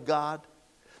hand of God.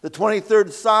 The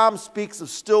 23rd Psalm speaks of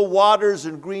still waters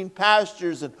and green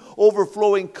pastures and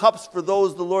overflowing cups for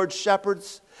those the Lord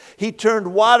shepherds. He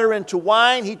turned water into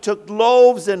wine. He took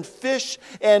loaves and fish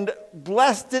and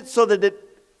blessed it so that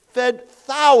it fed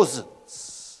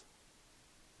thousands.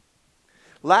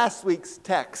 Last week's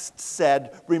text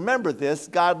said, remember this,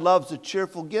 God loves a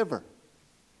cheerful giver.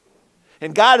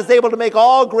 And God is able to make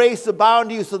all grace abound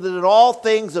to you so that in all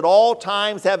things, at all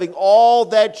times, having all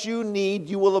that you need,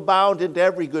 you will abound into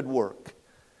every good work.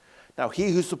 Now,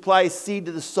 he who supplies seed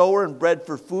to the sower and bread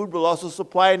for food will also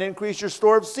supply and increase your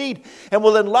store of seed and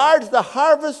will enlarge the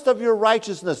harvest of your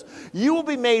righteousness. You will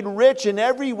be made rich in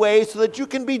every way so that you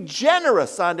can be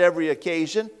generous on every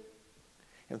occasion.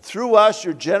 And through us,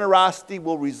 your generosity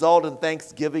will result in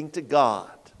thanksgiving to God.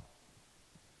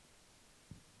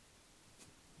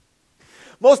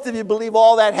 Most of you believe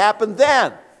all that happened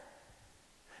then.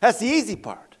 That's the easy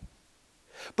part.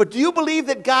 But do you believe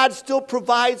that God still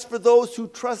provides for those who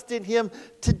trust in Him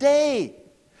today?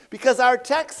 Because our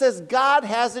text says God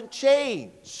hasn't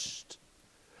changed.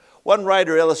 One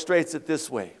writer illustrates it this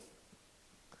way.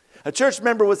 A church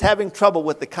member was having trouble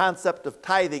with the concept of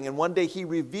tithing, and one day he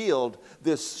revealed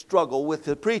this struggle with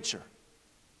the preacher.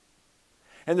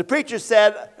 And the preacher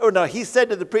said, he said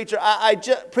to the preacher,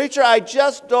 Preacher, I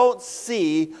just don't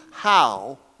see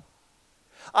how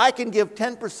I can give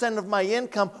 10% of my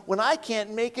income when I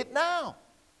can't make it now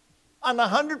on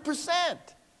 100%.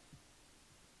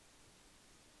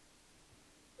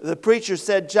 The preacher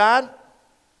said, John,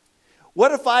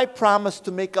 what if I promise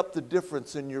to make up the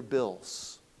difference in your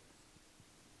bills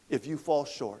if you fall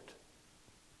short?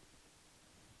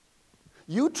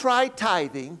 You try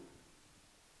tithing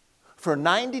for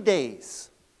 90 days.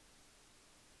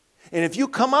 And if you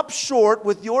come up short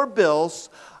with your bills,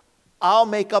 I'll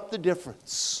make up the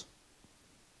difference.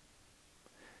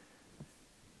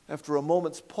 After a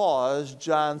moment's pause,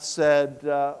 John said,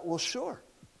 well, sure.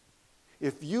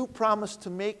 If you promise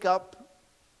to make up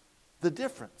the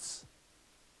difference,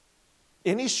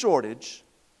 any shortage,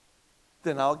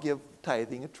 then I'll give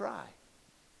tithing a try.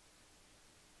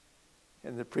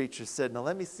 And the preacher said, now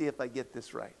let me see if I get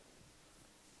this right.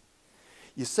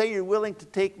 You say you're willing to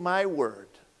take my word,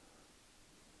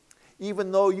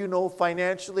 even though you know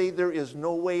financially there is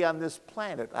no way on this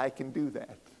planet I can do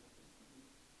that.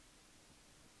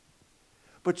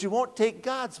 But you won't take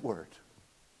God's word,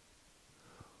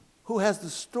 who has the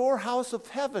storehouse of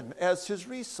heaven as his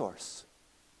resource.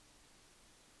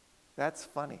 That's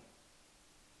funny.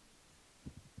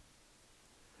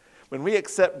 When we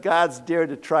accept God's dare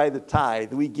to try the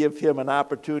tithe, we give him an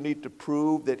opportunity to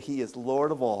prove that he is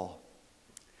Lord of all.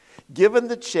 Given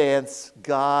the chance,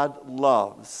 God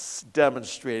loves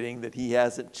demonstrating that he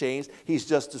hasn't changed. He's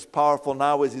just as powerful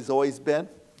now as he's always been.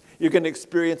 You're going to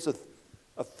experience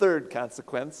a third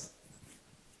consequence.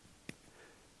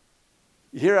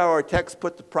 You hear how our text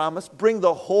put the promise? Bring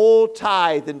the whole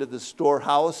tithe into the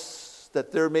storehouse,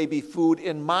 that there may be food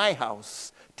in my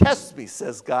house. Test me,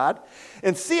 says God,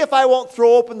 and see if I won't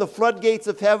throw open the floodgates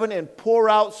of heaven and pour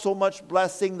out so much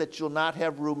blessing that you'll not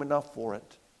have room enough for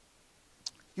it.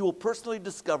 You will personally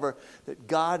discover that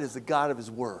God is a God of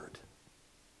his word.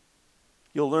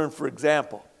 You'll learn, for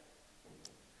example,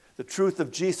 the truth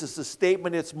of Jesus'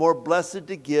 statement, it's more blessed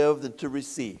to give than to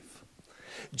receive.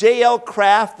 J.L.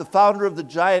 Kraft, the founder of the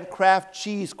giant Kraft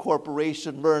Cheese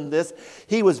Corporation, learned this.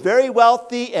 He was very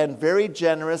wealthy and very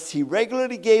generous. He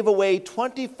regularly gave away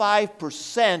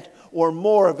 25% or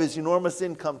more of his enormous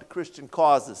income to Christian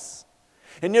causes.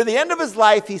 And near the end of his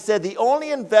life, he said, the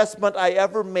only investment I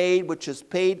ever made which has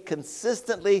paid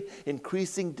consistently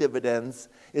increasing dividends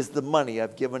is the money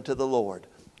I've given to the Lord.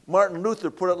 Martin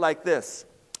Luther put it like this: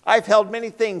 I've held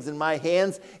many things in my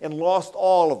hands and lost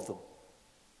all of them.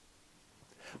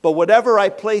 But whatever I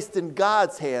placed in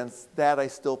God's hands, that I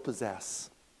still possess.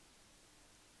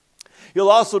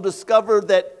 You'll also discover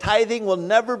that tithing will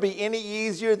never be any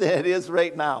easier than it is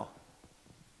right now.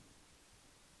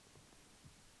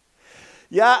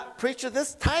 Yeah, preacher,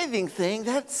 this tithing thing,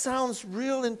 that sounds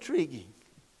real intriguing.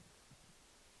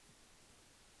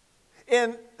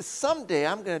 And someday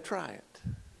I'm going to try it.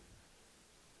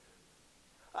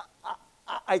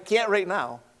 I can't right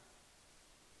now.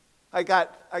 I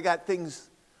got things,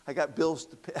 I got bills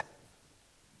to pay.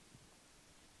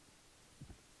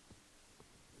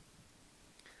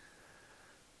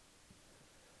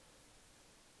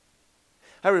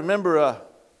 I remember a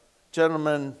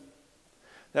gentleman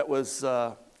that was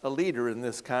a leader in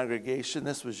this congregation.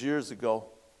 This was years ago.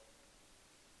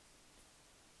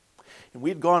 And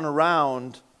we'd gone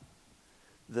around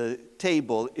the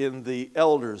table in the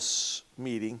elders'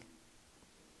 meeting,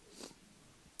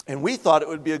 and we thought it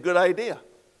would be a good idea.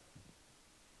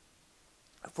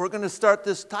 If we're going to start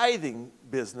this tithing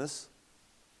business,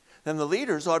 then the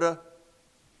leaders ought to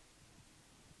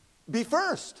be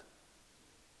first.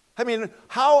 I mean,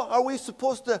 how are we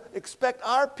supposed to expect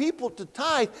our people to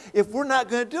tithe if we're not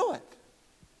going to do it?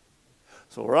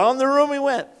 So around the room we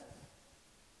went.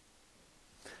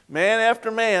 Man after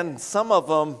man, some of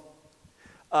them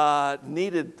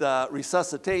needed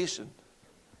resuscitation.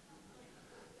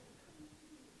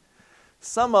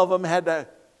 Some of them had to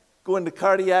go into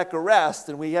cardiac arrest,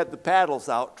 and we had the paddles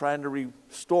out trying to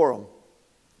restore them.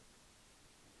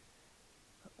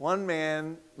 One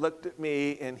man looked at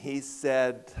me and he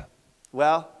said,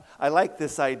 well, I like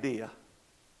this idea.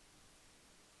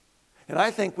 And I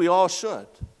think we all should.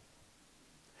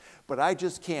 But I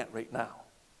just can't right now.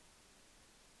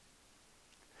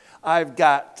 I've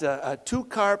got 2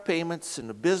 car payments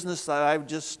and a business that I've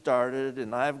just started,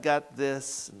 and I've got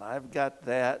this and I've got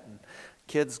that, and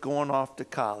kids going off to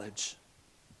college.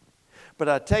 But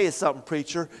I'll tell you something,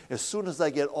 preacher, as soon as I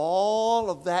get all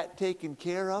of that taken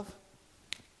care of,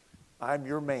 I'm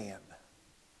your man.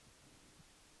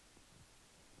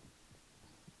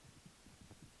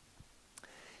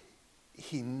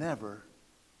 He never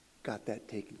got that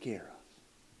taken care of.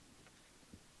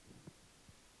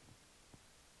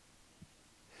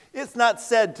 It's not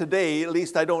said today, at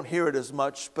least I don't hear it as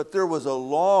much, but there was a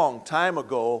long time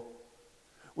ago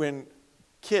when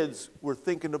kids were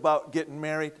thinking about getting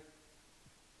married,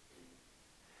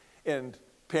 and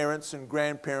parents and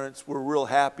grandparents were real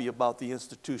happy about the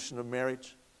institution of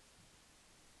marriage.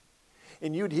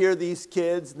 And you'd hear these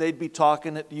kids, and they'd be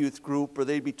talking at the youth group, or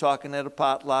they'd be talking at a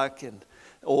potluck, and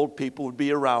old people would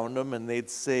be around them, and they'd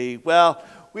say, well,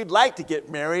 we'd like to get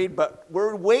married, but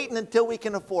we're waiting until we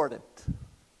can afford it.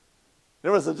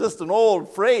 There was just an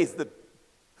old phrase that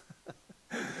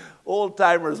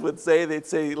old-timers would say. They'd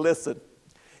say, listen,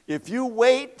 if you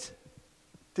wait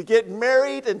to get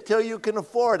married until you can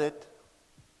afford it,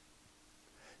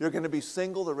 you're going to be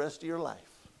single the rest of your life.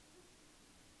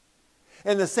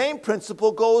 And the same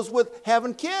principle goes with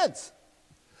having kids.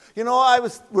 You know,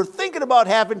 we're thinking about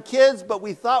having kids, but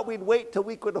we thought we'd wait till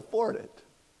we could afford it.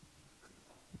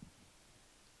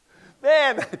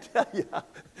 Man, I tell you,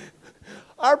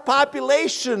 our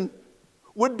population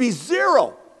would be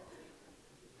 0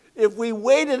 if we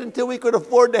waited until we could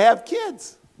afford to have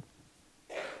kids.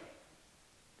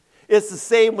 It's the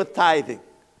same with tithing.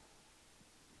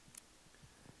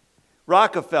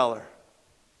 Rockefeller,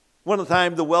 one of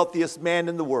the wealthiest man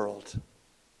in the world,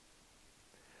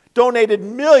 donated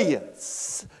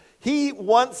millions. He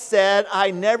once said,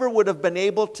 I never would have been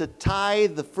able to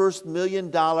tithe the first $1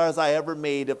 million I ever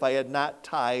made if I had not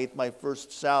tithed my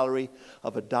first salary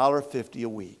of $1.50 a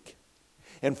week.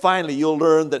 And finally, you'll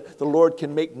learn that the Lord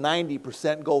can make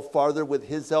 90% go farther with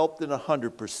His help than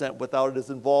 100% without His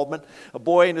involvement. A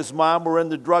boy and his mom were in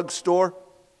the drugstore.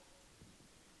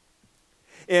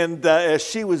 And as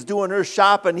she was doing her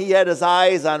shopping, he had his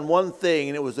eyes on one thing,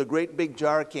 and it was a great big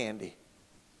jar of candy.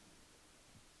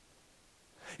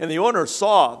 And the owner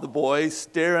saw the boy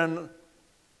staring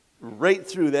right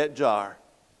through that jar.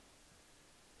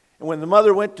 And when the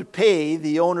mother went to pay,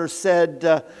 the owner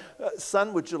said,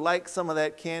 son, would you like some of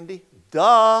that candy?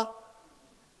 Duh.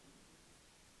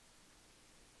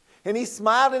 And he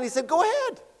smiled and he said, go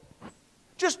ahead.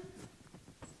 Just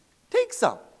take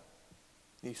some.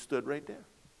 He stood right there.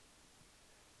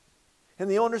 And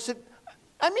the owner said,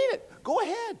 I mean it. Go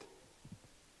ahead.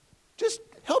 Just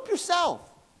help yourself.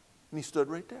 And he stood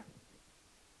right there.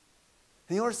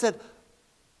 And the owner said,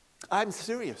 I'm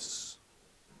serious,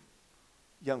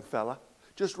 young fella.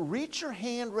 Just reach your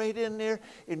hand right in there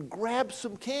and grab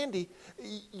some candy.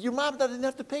 Your mom doesn't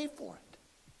have to pay for it.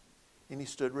 And he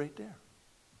stood right there.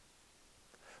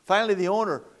 Finally, the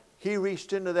owner, he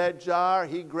reached into that jar.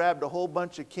 He grabbed a whole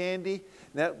bunch of candy.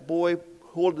 And that boy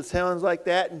held his hands like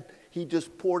that, and he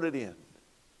just poured it in.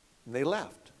 And they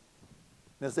left.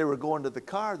 And as they were going to the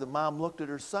car, the mom looked at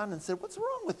her son and said, what's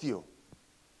wrong with you?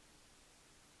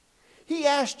 He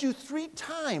asked you 3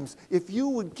 times if you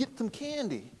would get some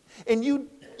candy, and you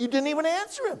didn't even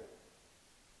answer him.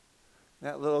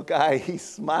 That little guy, he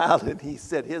smiled and he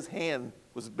said his hand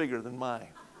was bigger than mine.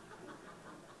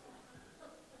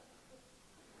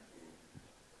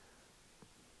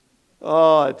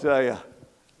 Oh, I tell you,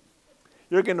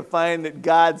 you're going to find that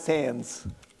God's hands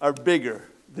are bigger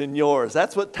than yours.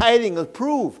 That's what tithing will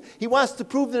prove. He wants to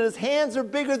prove that His hands are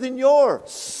bigger than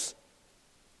yours.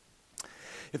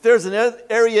 If there's an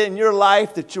area in your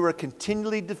life that you are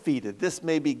continually defeated, this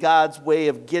may be God's way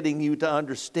of getting you to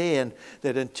understand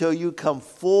that until you come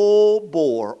full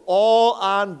bore, all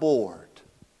on board,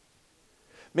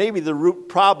 maybe the root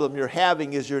problem you're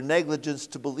having is your negligence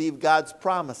to believe God's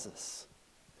promises.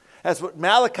 That's what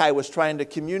Malachi was trying to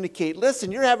communicate.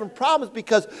 Listen, you're having problems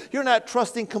because you're not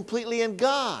trusting completely in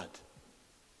God.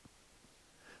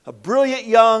 a brilliant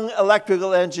young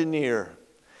electrical engineer.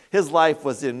 His life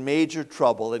was in major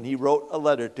trouble, and he wrote a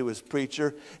letter to his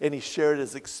preacher, and he shared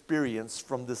his experience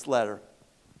from this letter.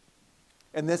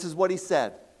 And this is what he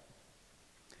said.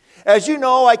 As you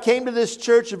know, I came to this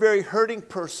church a very hurting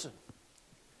person.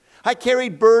 I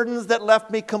carried burdens that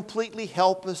left me completely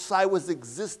helpless. I was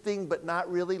existing but not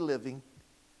really living.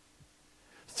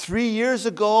 3 years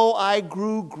ago, I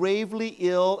grew gravely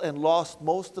ill and lost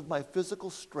most of my physical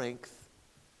strength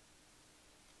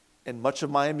and much of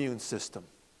my immune system.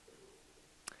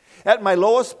 At my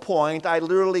lowest point, I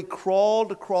literally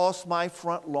crawled across my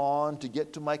front lawn to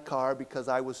get to my car because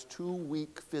I was too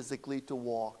weak physically to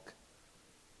walk.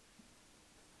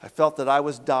 I felt that I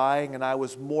was dying, and I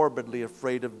was morbidly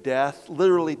afraid of death,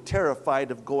 literally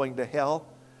terrified of going to hell.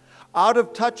 Out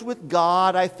of touch with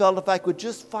God, I felt if I could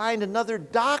just find another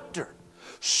doctor,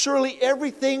 surely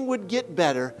everything would get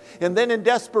better. And then in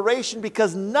desperation,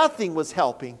 because nothing was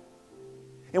helping,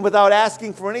 and without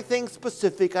asking for anything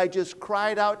specific, I just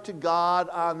cried out to God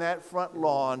on that front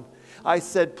lawn. I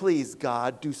said, please,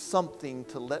 God, do something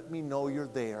to let me know you're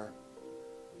there.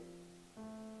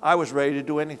 I was ready to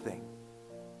do anything.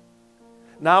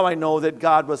 Now I know that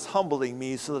God was humbling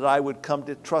me so that I would come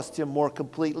to trust Him more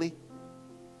completely.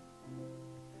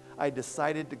 I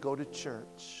decided to go to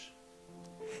church.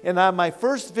 And on my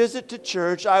first visit to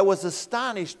church, I was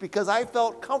astonished because I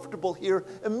felt comfortable here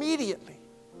immediately.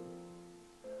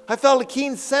 I felt a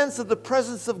keen sense of the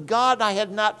presence of God. I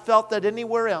had not felt that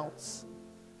anywhere else.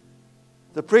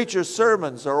 The preacher's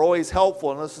sermons are always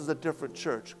helpful, and this is a different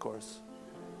church, of course.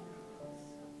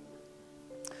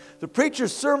 The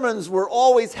preacher's sermons were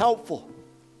always helpful.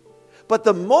 But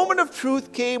the moment of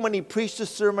truth came when he preached a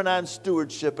sermon on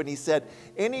stewardship, and he said,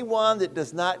 anyone that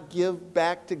does not give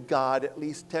back to God at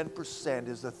least 10%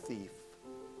 is a thief.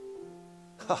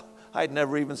 I'd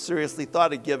never even seriously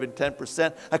thought of giving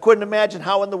 10%. I couldn't imagine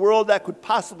how in the world that could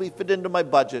possibly fit into my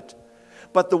budget.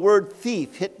 But the word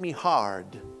thief hit me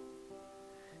hard.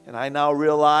 And I now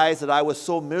realize that I was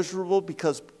so miserable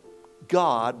because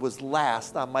God was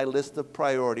last on my list of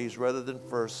priorities rather than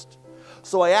first.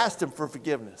 So I asked Him for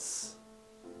forgiveness.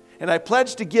 And I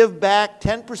pledged to give back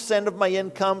 10% of my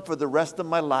income for the rest of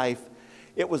my life.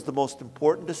 It was the most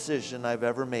important decision I've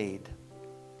ever made.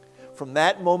 From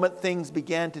that moment, things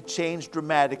began to change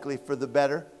dramatically for the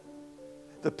better.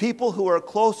 The people who are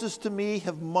closest to me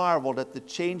have marveled at the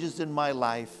changes in my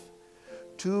life.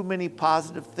 Too many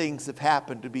positive things have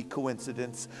happened to be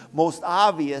coincidence. Most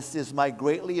obvious is my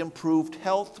greatly improved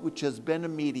health, which has been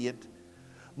immediate.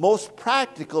 Most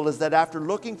practical is that after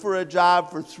looking for a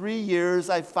job for 3 years,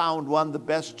 I found one, the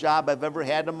best job I've ever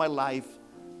had in my life.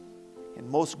 And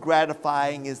most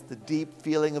gratifying is the deep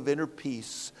feeling of inner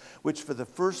peace, which for the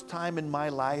first time in my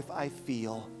life I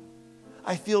feel.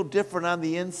 I feel different on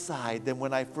the inside than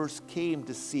when I first came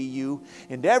to see you.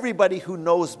 And everybody who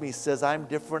knows me says I'm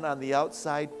different on the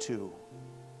outside too.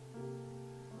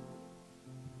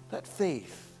 Let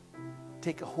faith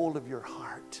take a hold of your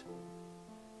heart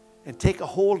and take a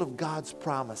hold of God's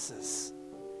promises.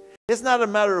 It's not a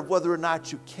matter of whether or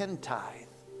not you can tithe.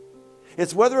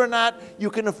 It's whether or not you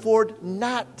can afford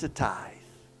not to tithe.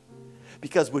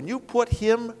 Because when you put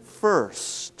Him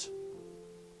first,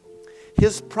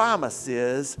 His promise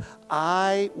is,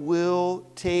 I will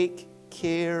take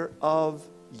care of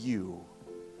you.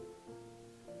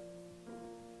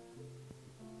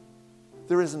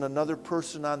 There isn't another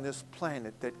person on this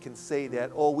planet that can say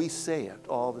that. Oh, we say it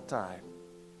all the time.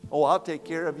 Oh, I'll take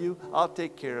care of you. I'll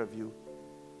take care of you.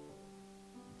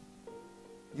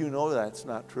 You know that's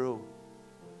not true.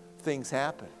 Things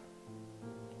happen.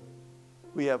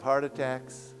 We have heart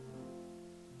attacks.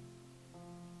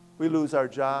 We lose our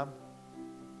job.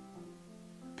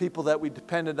 People that we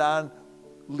depended on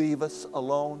leave us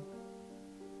alone.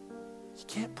 You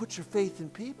can't put your faith in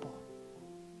people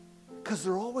because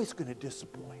they're always going to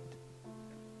disappoint.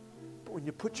 But when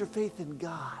you put your faith in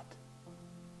God,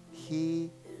 He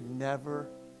never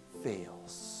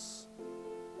fails.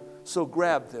 So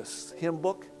grab this hymn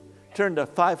book. Turn to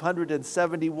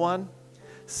 571.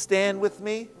 Stand with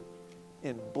me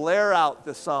and blare out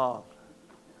the song.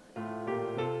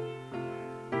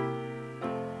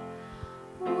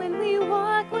 When we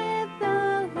walk with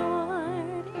the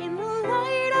Lord in the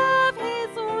light of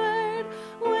His word,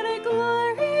 what a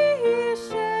glory He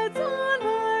sheds on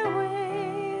our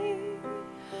way.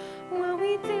 When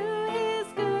we do His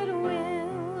good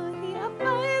will, He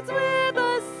abides with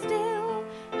us still,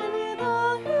 and with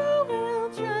all who will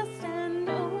trust and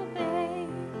obey.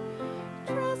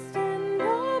 Trust and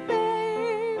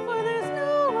obey, for there's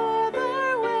no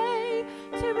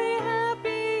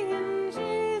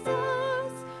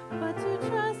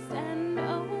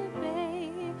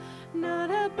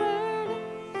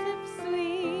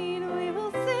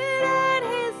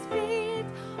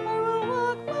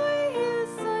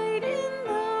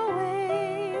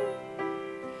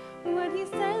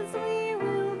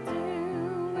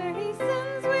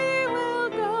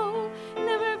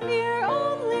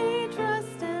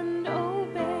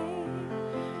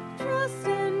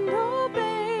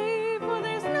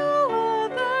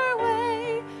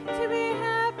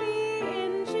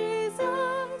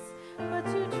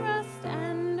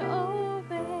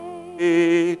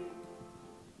I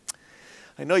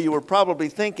know you were probably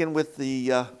thinking with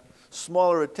the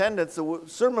smaller attendance, the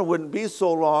sermon wouldn't be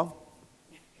so long.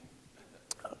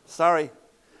 Sorry.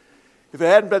 If it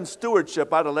hadn't been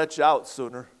stewardship, I'd have let you out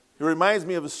sooner. It reminds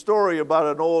me of a story about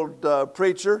an old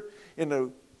preacher in a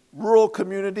rural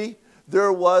community.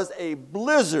 There was a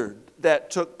blizzard that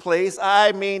took place.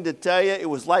 I mean to tell you, it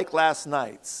was like last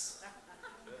night's.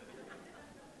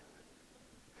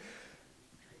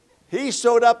 He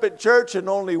showed up at church and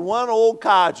only one old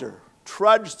codger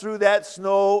trudged through that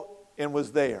snow and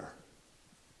was there.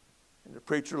 And the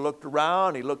preacher looked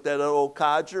around, he looked at that old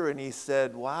codger and he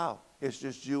said, wow, it's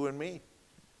just you and me.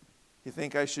 You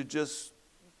think I should just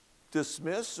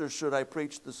dismiss or should I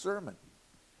preach the sermon?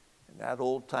 And that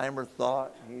old timer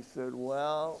thought, and he said,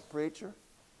 well, preacher,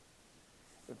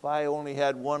 if I only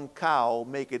had one cow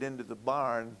make it into the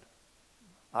barn,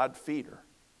 I'd feed her.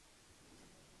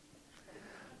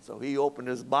 So he opened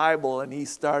his Bible and he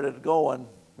started going.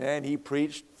 Man, he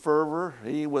preached fervor.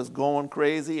 He was going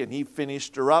crazy and he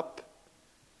finished her up.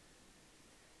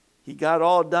 He got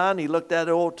all done. He looked at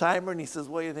the old timer and he says,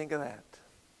 what do you think of that?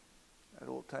 That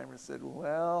old timer said,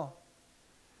 well,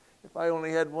 if I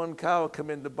only had one cow come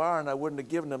in the barn, I wouldn't have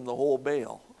given him the whole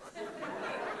bale.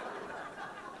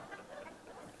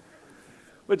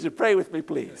 Would you pray with me,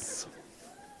 please?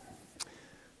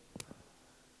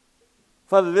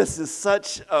 Father, this is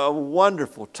such a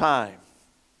wonderful time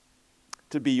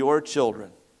to be your children.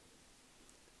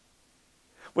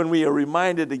 When we are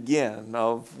reminded again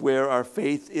of where our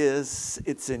faith is,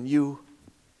 it's in you.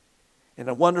 And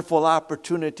a wonderful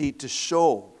opportunity to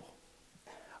show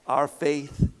our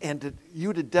faith and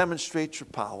you to demonstrate your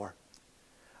power.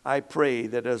 I pray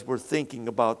that as we're thinking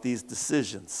about these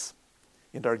decisions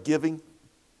in our giving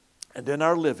and in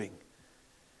our living,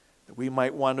 that we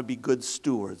might want to be good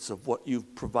stewards of what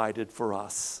you've provided for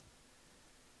us.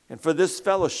 And for this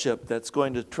fellowship that's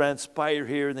going to transpire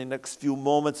here in the next few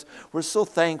moments, we're so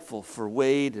thankful for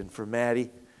Wade and for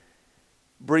Maddie,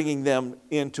 bringing them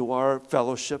into our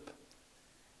fellowship.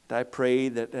 And I pray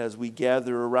that as we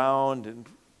gather around and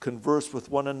converse with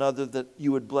one another, that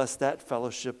you would bless that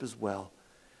fellowship as well.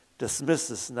 Dismiss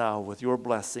us now with your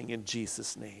blessing in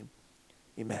Jesus' name.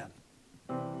 Amen.